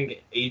 I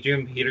think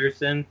Adrian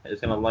Peterson is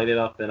going to light it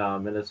up in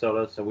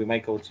Minnesota, so we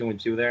might go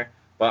 2-2 there.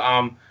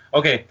 But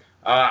okay.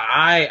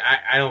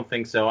 I don't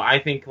think so. I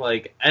think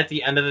like at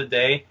the end of the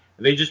day,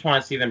 they just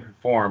want to see them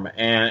perform,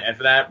 and if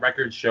that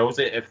record shows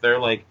it, if they're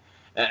like,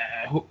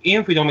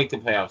 even if we don't make the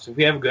playoffs, if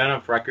we have a good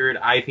enough record,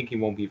 I think he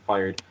won't be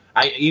fired.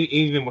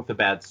 Even with a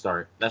bad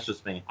start. That's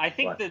just me. I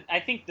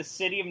think the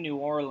city of New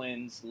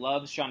Orleans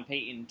loves Sean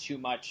Payton too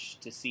much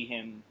to see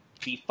him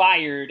be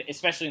fired,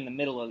 especially in the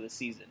middle of the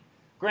season.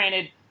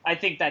 Granted, I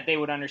think that they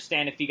would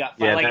understand if he got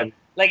fired.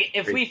 Yeah,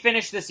 if we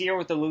finish this year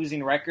with a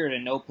losing record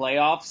and no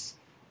playoffs,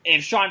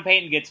 if Sean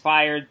Payton gets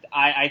fired,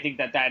 I think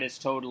that is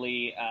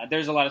totally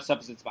there's a lot of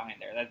substance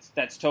behind there.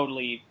 That's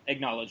totally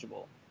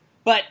acknowledgeable.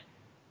 But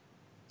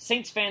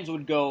Saints fans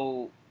would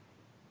go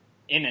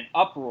in an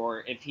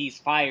uproar if he's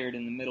fired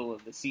in the middle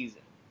of the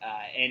season.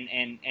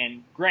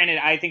 And granted,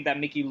 I think that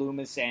Mickey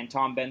Loomis and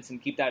Tom Benson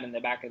keep that in the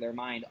back of their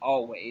mind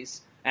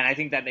always. And I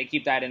think that they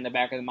keep that in the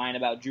back of the mind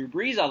about Drew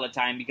Brees all the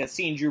time because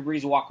seeing Drew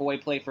Brees walk away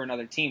play for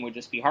another team would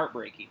just be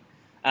heartbreaking.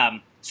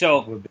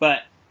 But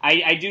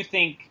I do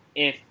think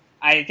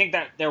I think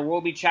that there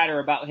will be chatter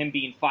about him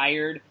being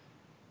fired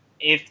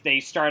if they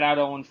start out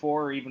 0-4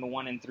 or even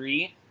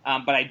 1-3.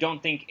 But I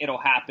don't think it'll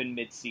happen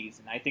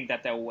mid-season. I think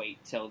that they'll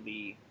wait till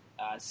the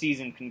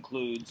season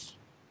concludes.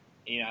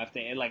 If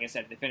they, like I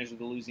said, if they finish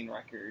with a losing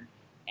record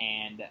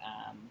and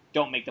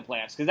don't make the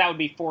playoffs, because that would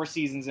be 4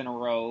 seasons in a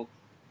row,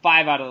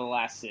 5 out of the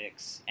last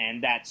 6,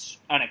 and that's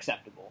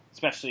unacceptable,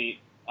 especially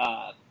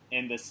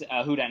in this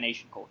Who Dat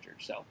Nation culture.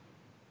 So.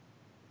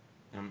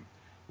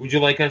 Would you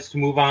like us to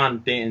move on,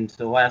 Dayton, to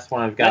the last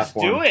one I've got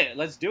for you?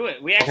 Let's do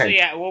it. We actually,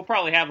 we'll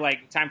probably have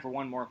time for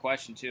one more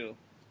question too.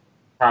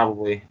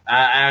 Probably.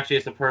 Actually,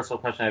 it's a personal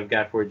question I've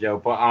got for you, Joe.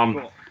 But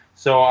cool.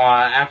 So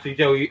actually,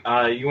 Joe,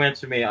 you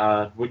answer me.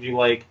 Would you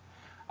like?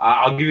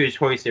 I'll give you a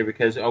choice here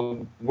because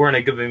we're in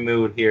a good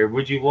mood here.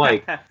 Would you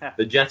like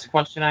the Jets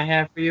question I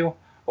have for you,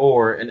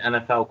 or an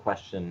NFL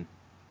question?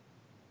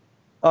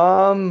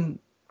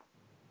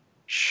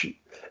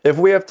 If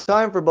we have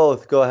time for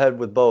both, go ahead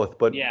with both.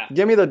 But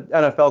give me the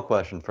NFL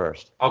question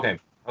first. Okay.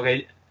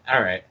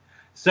 All right.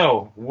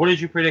 So, what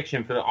is your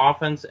prediction for the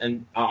offensive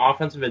and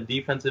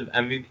defensive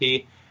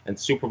MVP and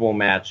Super Bowl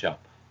matchup?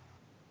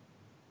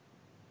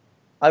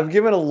 I've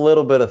given a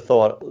little bit of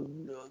thought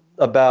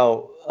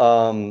about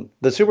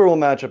the Super Bowl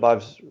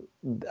matchup.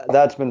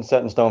 That's been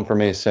set in stone for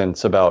me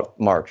since about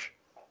March.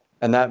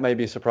 And that may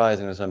be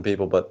surprising to some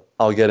people, but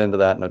I'll get into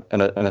that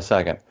in a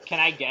second. Can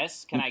I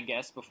guess?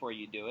 Before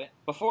you do it?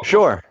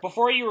 Sure.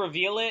 Before you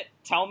reveal it,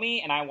 tell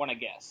me, and I want to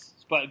guess.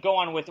 But go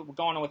on with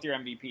your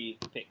MVP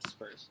picks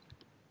first.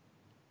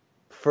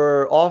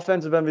 For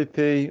offensive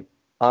MVP,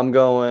 I'm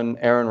going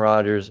Aaron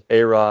Rodgers,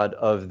 A-Rod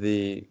of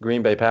the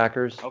Green Bay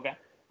Packers. Okay.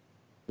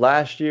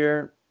 Last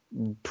year,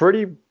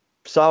 pretty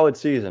solid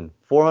season.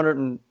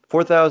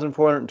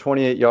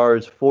 4,428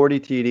 yards, 40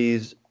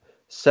 TDs,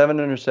 7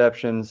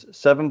 interceptions,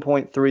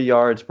 7.3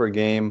 yards per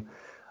game.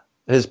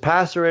 His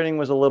passer rating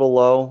was a little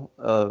low,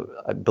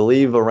 I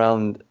believe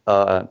around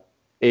 80%,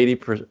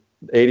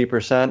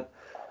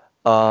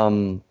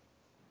 or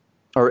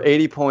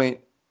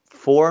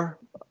 80.4,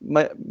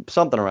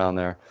 something around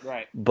there.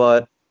 Right.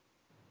 But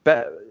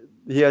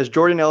he has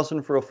Jordy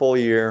Nelson for a full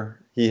year.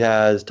 He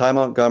has Ty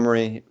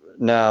Montgomery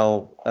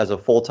now as a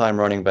full-time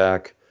running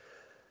back.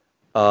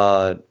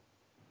 They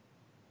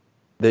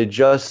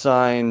just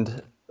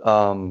signed,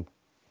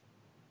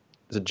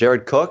 is it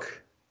Jared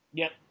Cook?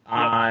 Yep.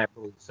 I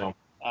believe so.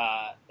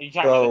 You're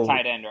talking about the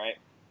tight end, right?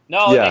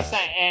 No, yes. They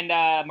signed,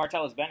 and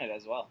Martellus Bennett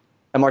as well.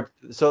 And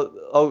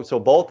so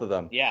both of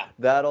them. Yeah.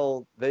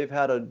 They've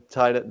had a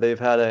tight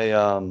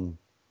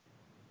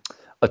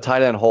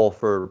end hole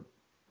for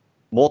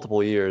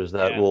multiple years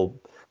that will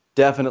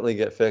definitely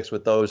get fixed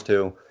with those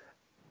two.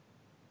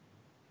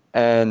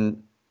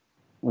 And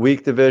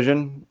weak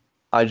division,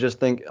 I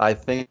think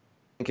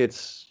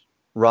it's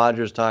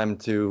Rodgers' time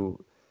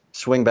to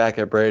swing back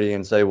at Brady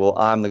and say, well,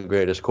 I'm the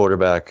greatest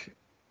quarterback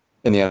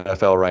in the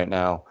NFL right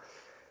now.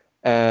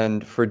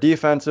 And for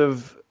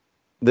defensive,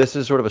 this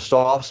is sort of a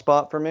soft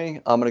spot for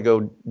me. I'm going to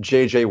go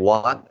J.J.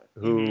 Watt,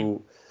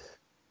 who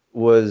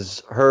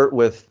was hurt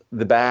with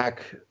the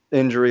back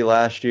injury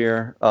last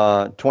year.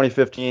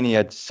 2015, he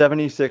had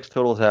 76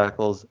 total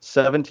tackles,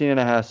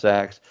 17.5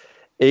 sacks,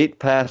 8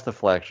 pass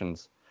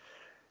deflections.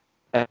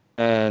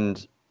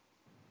 And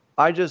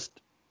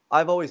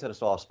I've always had a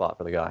soft spot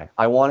for the guy.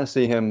 I want to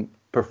see him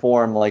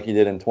perform like he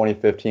did in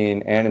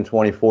 2015 and in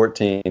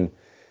 2014,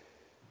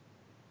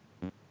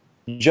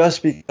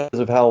 just because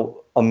of how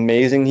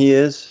amazing he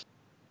is.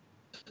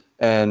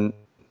 And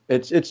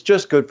it's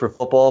just good for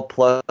football.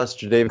 Plus,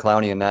 Jadeveon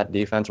Clowney in that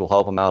defense will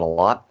help him out a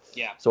lot.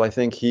 Yeah. So I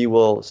think he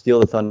will steal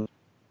the thunder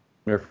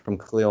from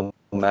Khalil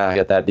Mack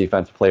at that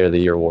Defensive Player of the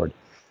Year award.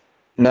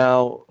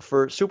 Now,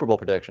 for Super Bowl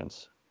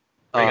predictions,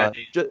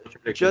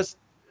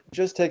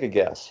 just take a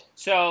guess.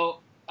 So,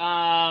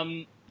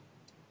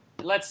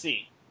 let's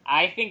see.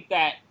 I think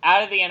that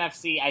out of the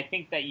NFC, I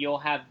think that you'll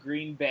have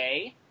Green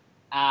Bay.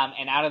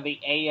 And out of the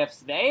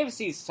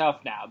AFC is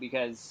tough now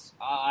because,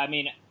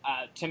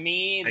 to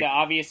me, the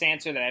obvious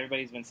answer that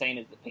everybody's been saying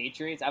is the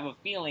Patriots. I have a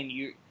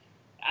feeling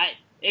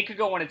it could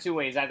go one of two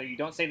ways. Either you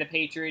don't say the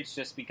Patriots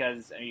just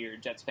because you're a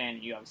Jets fan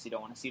and you obviously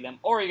don't want to see them,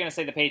 or you're going to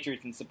say the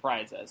Patriots and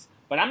surprise us.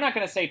 But I'm not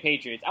going to say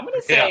Patriots. I'm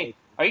going to say,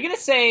 are you going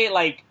to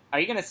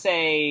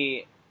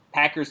say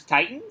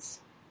Packers-Titans?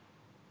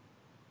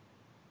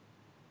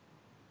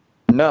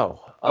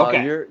 No.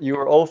 Okay. You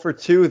were 0 for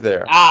 2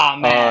 there. Ah,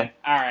 man.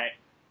 All right.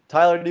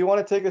 Tyler, do you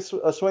want to take a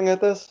swing at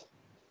this?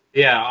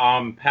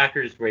 Yeah,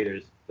 Packers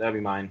Raiders. That'd be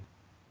mine.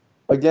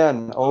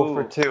 Again, 0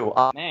 for 2.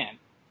 Man.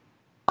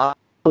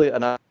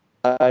 And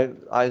I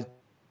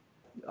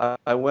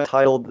went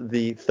titled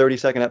the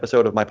 32nd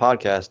episode of my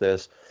podcast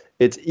this.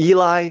 It's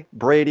Eli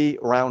Brady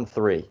round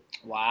 3.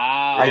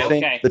 Wow. I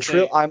think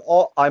I'm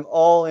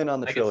all in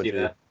on the trilogy. Can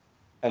see that.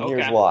 And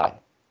here's why.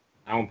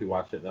 I won't be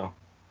watching it though.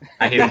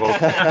 I hate both.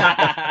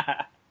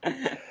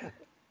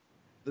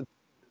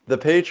 The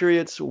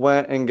Patriots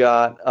went and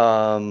got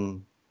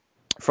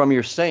from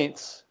your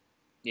Saints.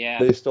 Yeah.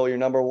 They stole your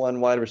number 1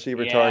 wide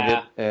receiver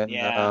target, and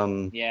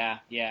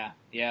Yep.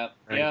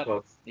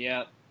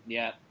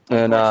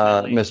 And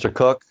Mr.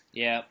 Cook.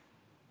 Yep.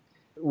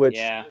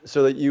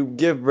 So that you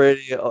give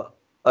Brady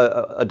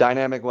a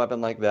dynamic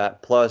weapon like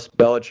that, plus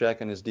Belichick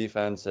and his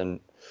defense, and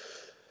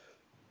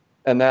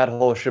that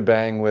whole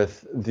shebang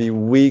with the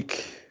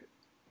weaker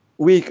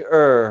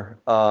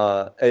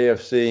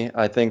AFC.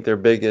 I think their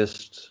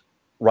biggest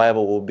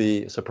rival will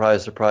be,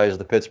 surprise, surprise,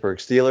 the Pittsburgh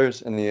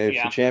Steelers in the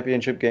AFC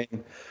Championship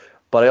game.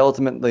 But I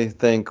ultimately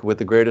think with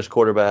the greatest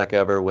quarterback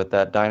ever, with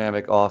that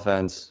dynamic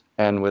offense,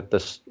 and with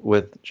just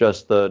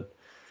the,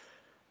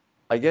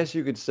 I guess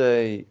you could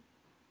say,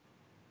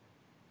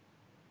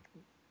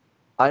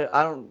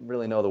 I don't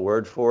really know the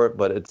word for it,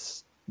 but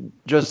it's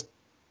just,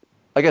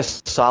 I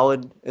guess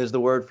solid is the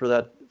word for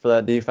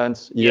that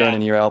defense year in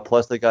and year out.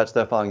 Plus they got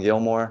Stephon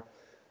Gilmore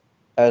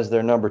as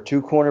their number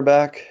 2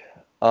 cornerback.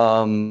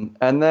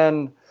 And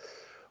then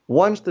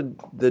once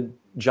the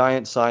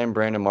Giants signed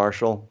Brandon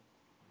Marshall,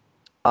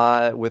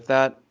 with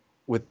the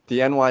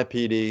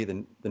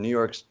NYPD, the New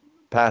York's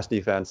pass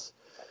defense,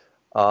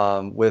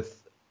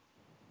 with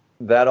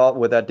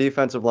that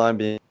defensive line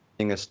being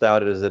as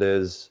stout as it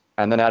is,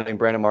 and then adding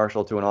Brandon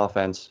Marshall to an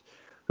offense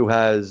who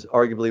has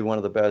arguably one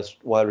of the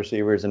best wide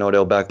receivers in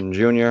Odell Beckham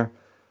Jr.,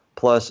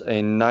 plus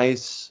a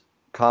nice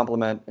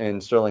complement in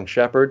Sterling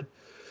Shepard,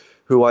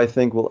 who I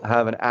think will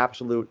have an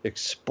absolute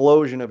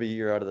explosion of a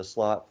year out of the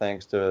slot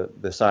thanks to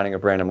the signing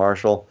of Brandon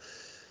Marshall.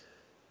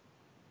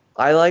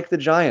 I like the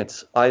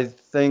Giants. I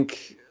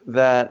think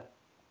that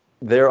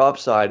their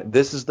upside,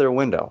 this is their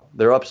window.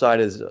 Their upside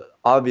is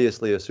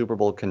obviously a Super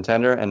Bowl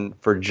contender. And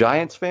for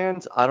Giants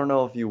fans, I don't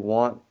know if you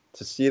want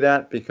to see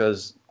that,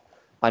 because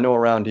I know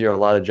around here a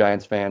lot of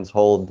Giants fans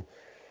hold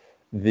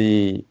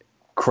the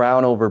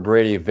crown over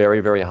Brady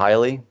very, very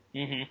highly.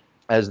 Mm-hmm.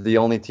 as the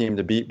only team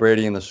to beat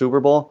Brady in the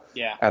Super Bowl.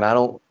 Yeah. And I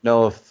don't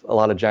know if a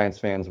lot of Giants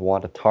fans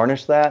want to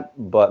tarnish that,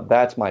 but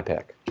that's my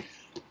pick.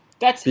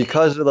 That's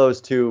because of those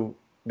two,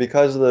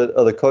 because of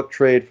the Cook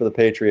trade for the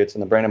Patriots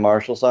and the Brandon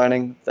Marshall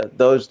signing, that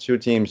those two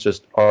teams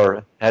just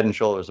are head and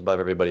shoulders above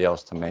everybody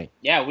else to me.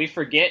 Yeah, we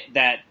forget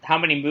that how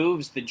many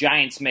moves the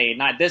Giants made,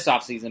 not this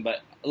offseason, but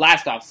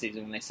last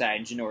offseason when they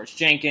signed Janoris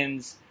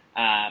Jenkins.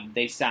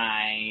 They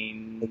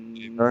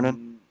signed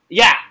Vernon?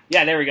 Yeah,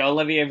 there we go,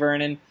 Olivier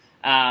Vernon.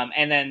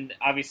 And then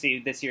obviously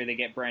this year they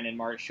get Brandon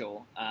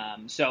Marshall.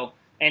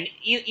 And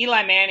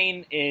Eli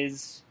Manning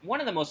is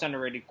one of the most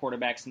underrated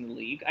quarterbacks in the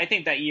league. I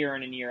think that year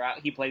in and year out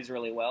he plays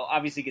really well.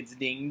 Obviously gets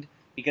dinged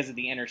because of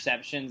the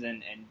interceptions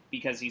and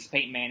because he's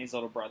Peyton Manning's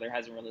little brother,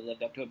 hasn't really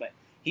lived up to it. But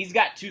he's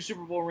got 2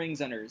 Super Bowl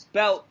rings under his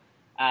belt.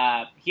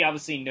 He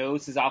obviously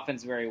knows his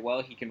offense very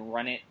well. He can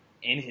run it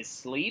in his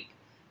sleep.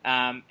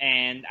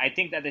 And I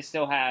think that they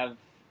still have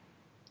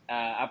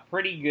a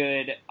pretty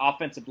good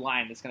offensive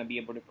line that's going to be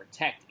able to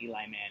protect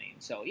Eli Manning.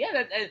 So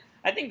yeah,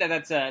 I think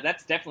that's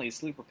definitely a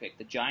sleeper pick,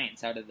 the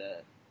Giants out of the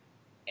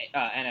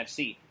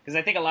NFC, because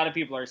I think a lot of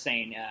people are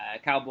saying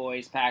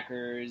Cowboys,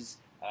 Packers,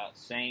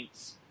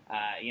 Saints,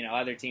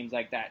 other teams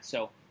like that.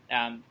 So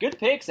good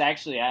picks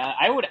actually.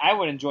 I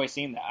would enjoy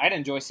seeing that. I'd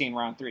enjoy seeing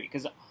round 3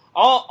 because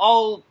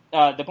all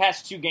the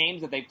past 2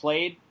 games that they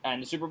played in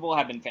the Super Bowl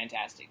have been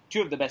fantastic.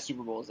 2 of the best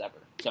Super Bowls ever.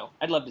 So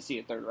I'd love to see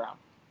a 3rd round.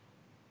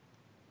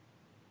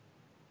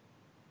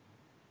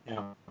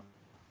 Yeah.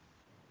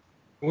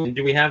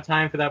 Do we have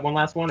time for that one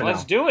last one?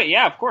 Let's do it.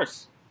 Yeah, of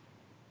course.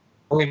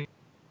 Okay.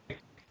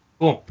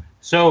 Cool.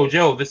 So,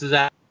 Joe, this is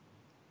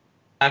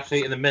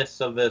actually in the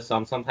midst of this.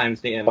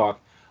 Sometimes the talk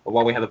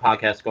while we have the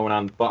podcast going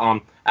on, but I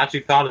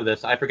actually thought of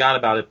this. I forgot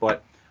about it,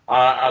 but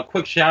a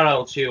quick shout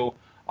out to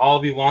all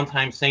of you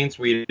longtime Saints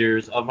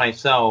readers of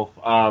myself.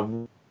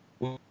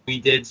 We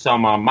did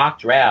some mock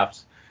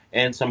drafts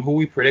and some who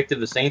we predicted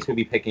the Saints would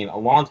be picking a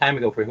long time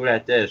ago for Who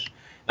Dat Dish.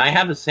 And I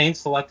have the Saints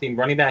selecting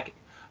running back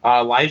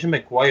Elijah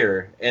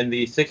McGuire in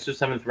the 6th or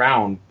 7th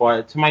round,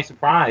 but to my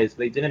surprise,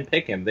 they didn't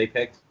pick him. They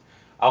picked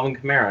Alvin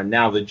Kamara.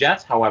 Now, the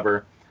Jets,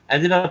 however,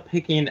 ended up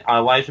picking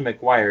Elijah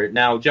McGuire.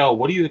 Now, Joe,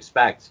 what do you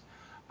expect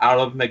out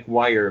of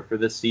McGuire for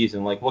this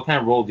season? Like, what kind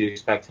of role do you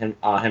expect him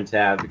to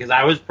have? Because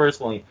I was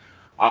personally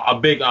a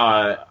big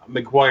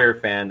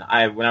McGuire fan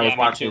when I was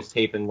watching his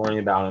tape and learning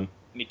about him.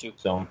 Me too.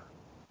 So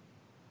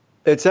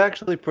it's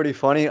actually pretty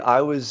funny. I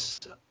was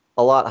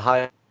a lot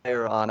higher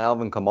on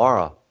Alvin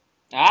Kamara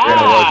than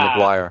I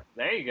was McGuire.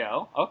 There you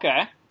go.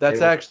 Okay.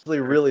 That's actually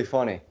really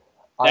funny.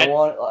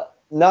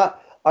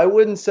 I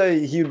wouldn't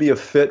say he'd be a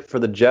fit for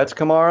the Jets,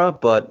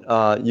 Kamara, but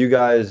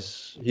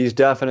he's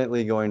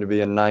definitely going to be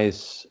a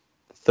nice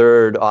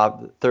third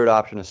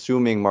option,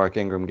 assuming Mark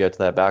Ingram gets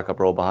that backup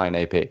role behind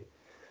AP.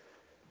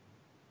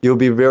 You'll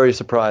be very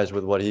surprised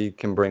with what he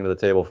can bring to the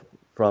table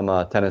from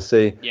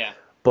Tennessee. Yeah.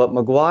 But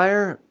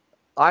McGuire,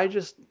 I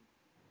just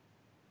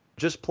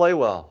play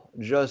well.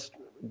 Just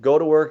go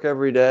to work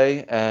every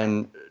day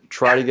and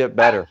try to get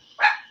better.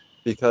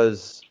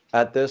 Because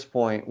at this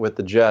point with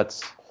the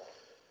Jets,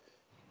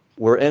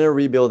 we're in a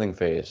rebuilding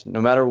phase.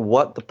 No matter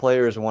what the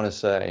players want to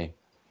say,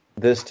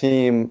 this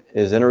team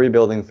is in a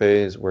rebuilding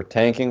phase. We're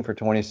tanking for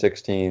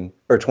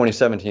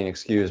 2017,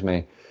 excuse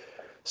me.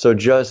 So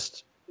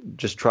just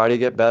try to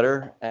get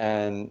better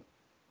and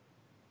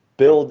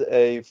build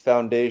a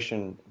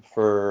foundation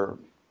for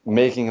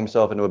making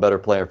himself into a better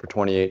player for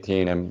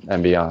 2018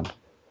 and beyond.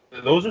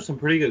 Those are some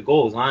pretty good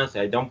goals,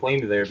 honestly. I don't blame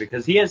you there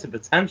because he has the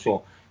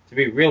potential to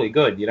be really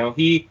good.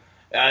 He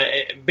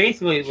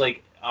basically,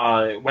 like,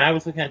 when I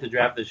was looking at the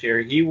draft this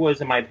year, he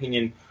was, in my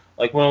opinion,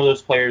 like one of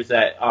those players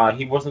that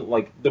he wasn't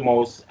like the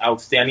most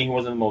outstanding, he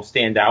wasn't the most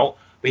standout,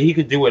 but he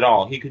could do it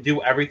all. He could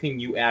do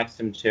everything you asked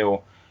him to.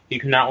 He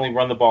could not only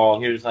run the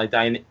ball, he was like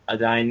a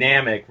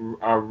dynamic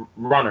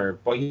runner,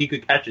 but he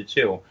could catch it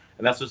too,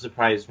 and that's what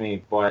surprised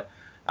me. But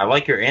I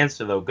like your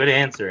answer, though. Good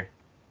answer.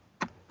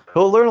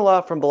 He'll learn a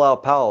lot from Bilal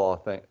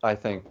Powell, I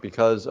think,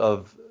 because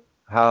of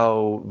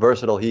how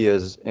versatile he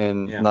is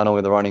in not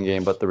only the running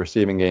game but the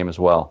receiving game as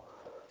well.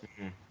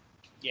 Mm-hmm.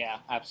 Yeah,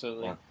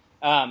 absolutely.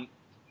 Yeah.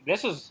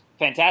 This was a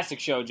fantastic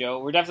show,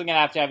 Joe. We're definitely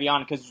going to have you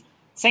on because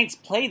Saints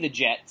play the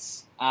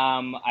Jets.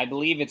 I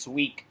believe it's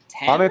week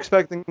 10. I'm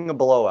expecting a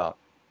blowout.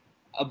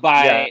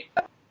 Right.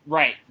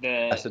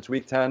 Yes, it's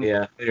week 10.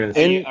 Yeah.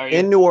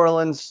 In New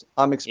Orleans,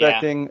 I'm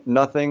expecting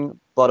nothing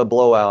but a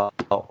blowout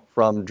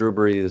from Drew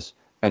Brees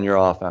and your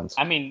offense.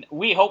 I mean,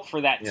 we hope for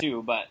that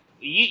too, but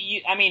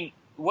I mean,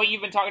 what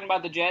you've been talking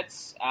about the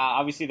Jets,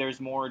 obviously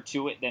there's more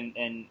to it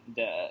than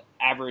the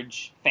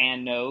average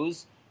fan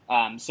knows.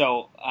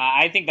 So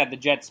I think that the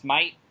Jets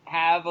might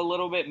have a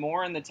little bit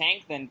more in the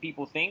tank than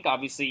people think.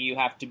 Obviously, you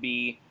have to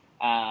be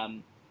not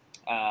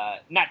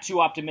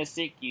too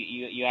optimistic.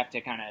 You have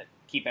to kind of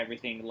keep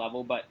everything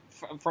level. But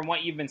from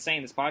what you've been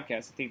saying this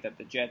podcast, I think that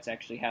the Jets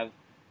actually have,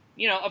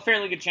 a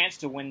fairly good chance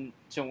to win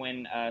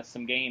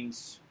some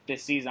games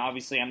this season.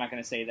 Obviously, I'm not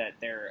going to say that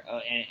they're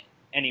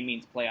any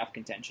means playoff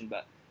contention,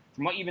 but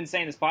from what you've been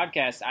saying this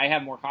podcast, I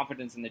have more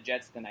confidence in the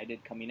Jets than I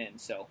did coming in.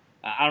 So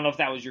I don't know if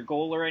that was your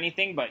goal or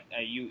anything, but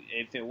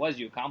if it was,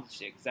 you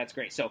accomplished it, because that's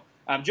great. So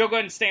Joe, go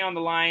ahead and stay on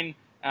the line.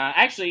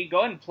 Actually, go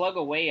ahead and plug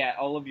away at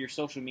all of your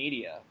social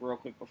media real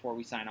quick before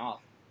we sign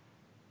off.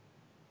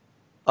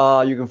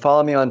 You can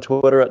follow me on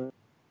Twitter at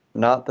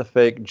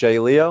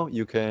NotTheFakeJLeo.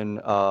 You can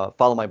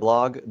follow my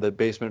blog, The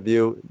Basement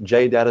View,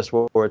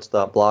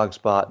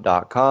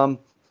 jdatasports.blogspot.com.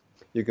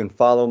 You can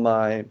follow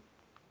my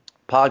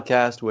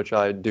podcast, which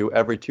I do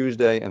every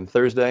Tuesday and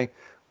Thursday.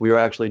 We are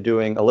actually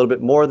doing a little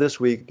bit more this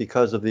week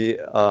because of the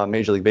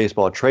Major League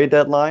Baseball trade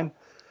deadline.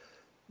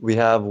 We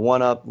have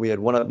one up. We had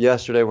one up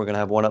yesterday. We're going to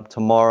have one up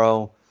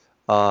tomorrow.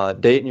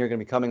 Dayton, you're going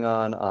to be coming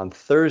on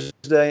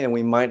Thursday, and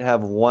we might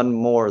have one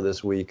more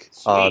this week.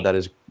 That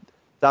is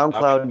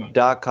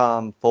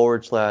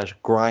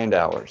SoundCloud.com/grind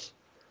hours.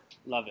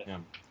 Love it. Yeah.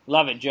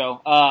 Love it,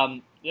 Joe.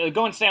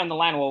 Go and stay on the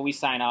line while we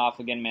sign off.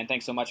 Again, man,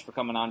 thanks so much for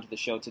coming on to the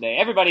show today.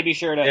 Everybody be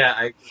sure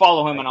to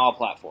follow him on all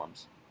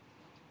platforms.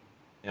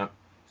 Yeah.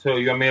 So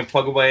you want me to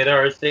plug away at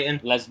ours, Dayton?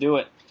 Let's do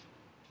it.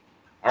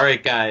 All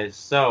right, guys.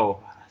 So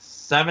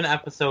 7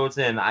 episodes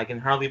in. I can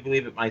hardly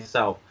believe it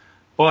myself.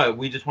 But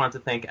we just want to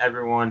thank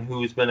everyone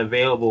who's been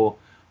available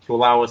to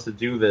allow us to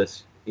do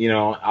this.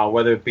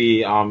 Whether it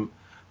be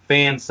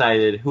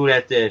fan-sided, Who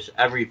Dat Dish,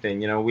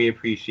 everything. We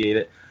appreciate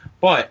it.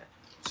 But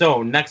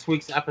so next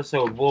week's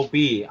episode will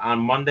be on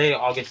Monday,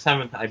 August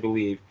 7th, I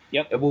believe.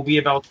 Yep. It will be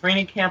about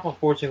training camp.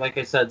 Unfortunately, like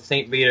I said,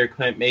 St. Vader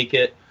couldn't make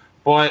it.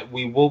 But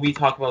we will be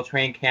talking about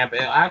training camp.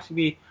 It'll actually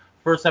be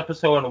first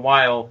episode in a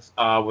while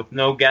with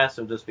no guests.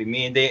 It'll just be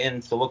me and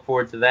Dayton, so look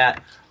forward to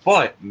that.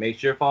 But make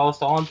sure to follow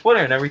us all on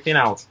Twitter and everything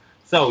else.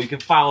 So you can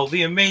follow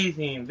the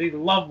amazing, the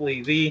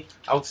lovely, the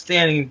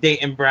outstanding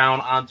Dayton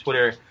Brown on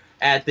Twitter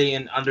at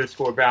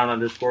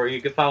Dayton_Brown_.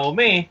 You can follow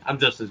me. I'm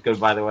just as good,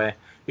 by the way.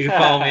 You can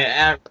follow me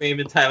at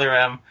Raymond Tyler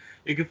M.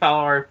 You can follow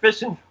our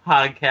official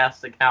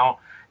podcast account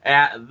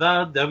at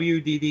the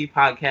WDD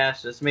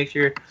Podcast. Just make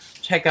sure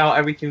check out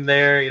everything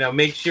there.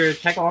 Make sure to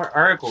check out our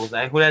articles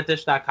at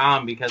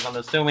whodatdish.com, because I'm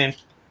assuming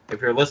if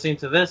you're listening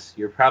to this,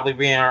 you're probably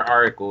reading our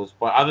articles.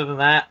 But other than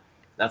that,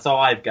 that's all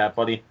I've got,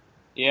 buddy.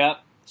 Yep.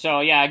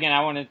 So, yeah, again,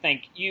 I want to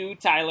thank you,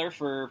 Tyler,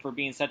 for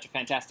being such a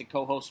fantastic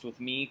co-host with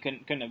me.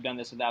 Couldn't have done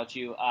this without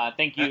you.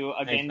 Thank you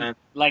again.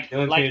 Thanks,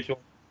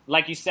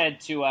 like you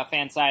said, to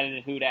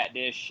Fansided Who Dat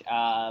Dish,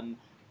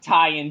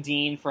 Ty and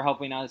Dean for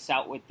helping us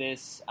out with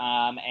this,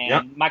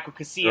 and Michael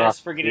Casillas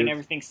for getting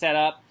everything set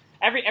up.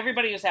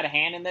 Everybody who's had a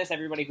hand in this,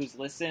 everybody who's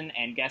listened,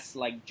 and guests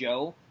like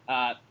Joe,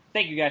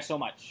 thank you guys so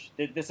much.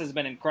 This has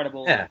been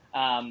incredible. Yeah,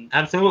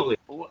 absolutely.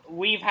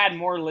 We've had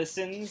more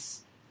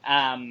listens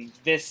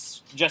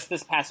this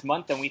past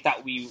month than we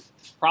thought we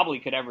probably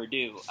could ever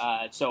do.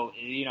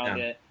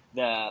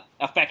 The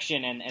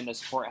affection and the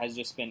support has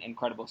just been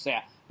incredible. So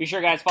yeah, be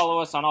sure, guys, follow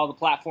us on all the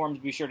platforms.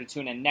 Be sure to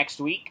tune in next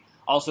week.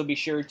 Also, be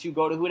sure to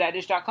go to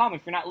whodatdish.com.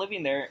 If you're not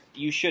living there,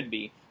 you should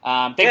be.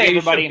 Thank you,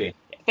 everybody.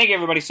 Thank you,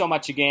 everybody, so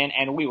much again,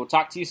 and we will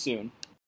talk to you soon.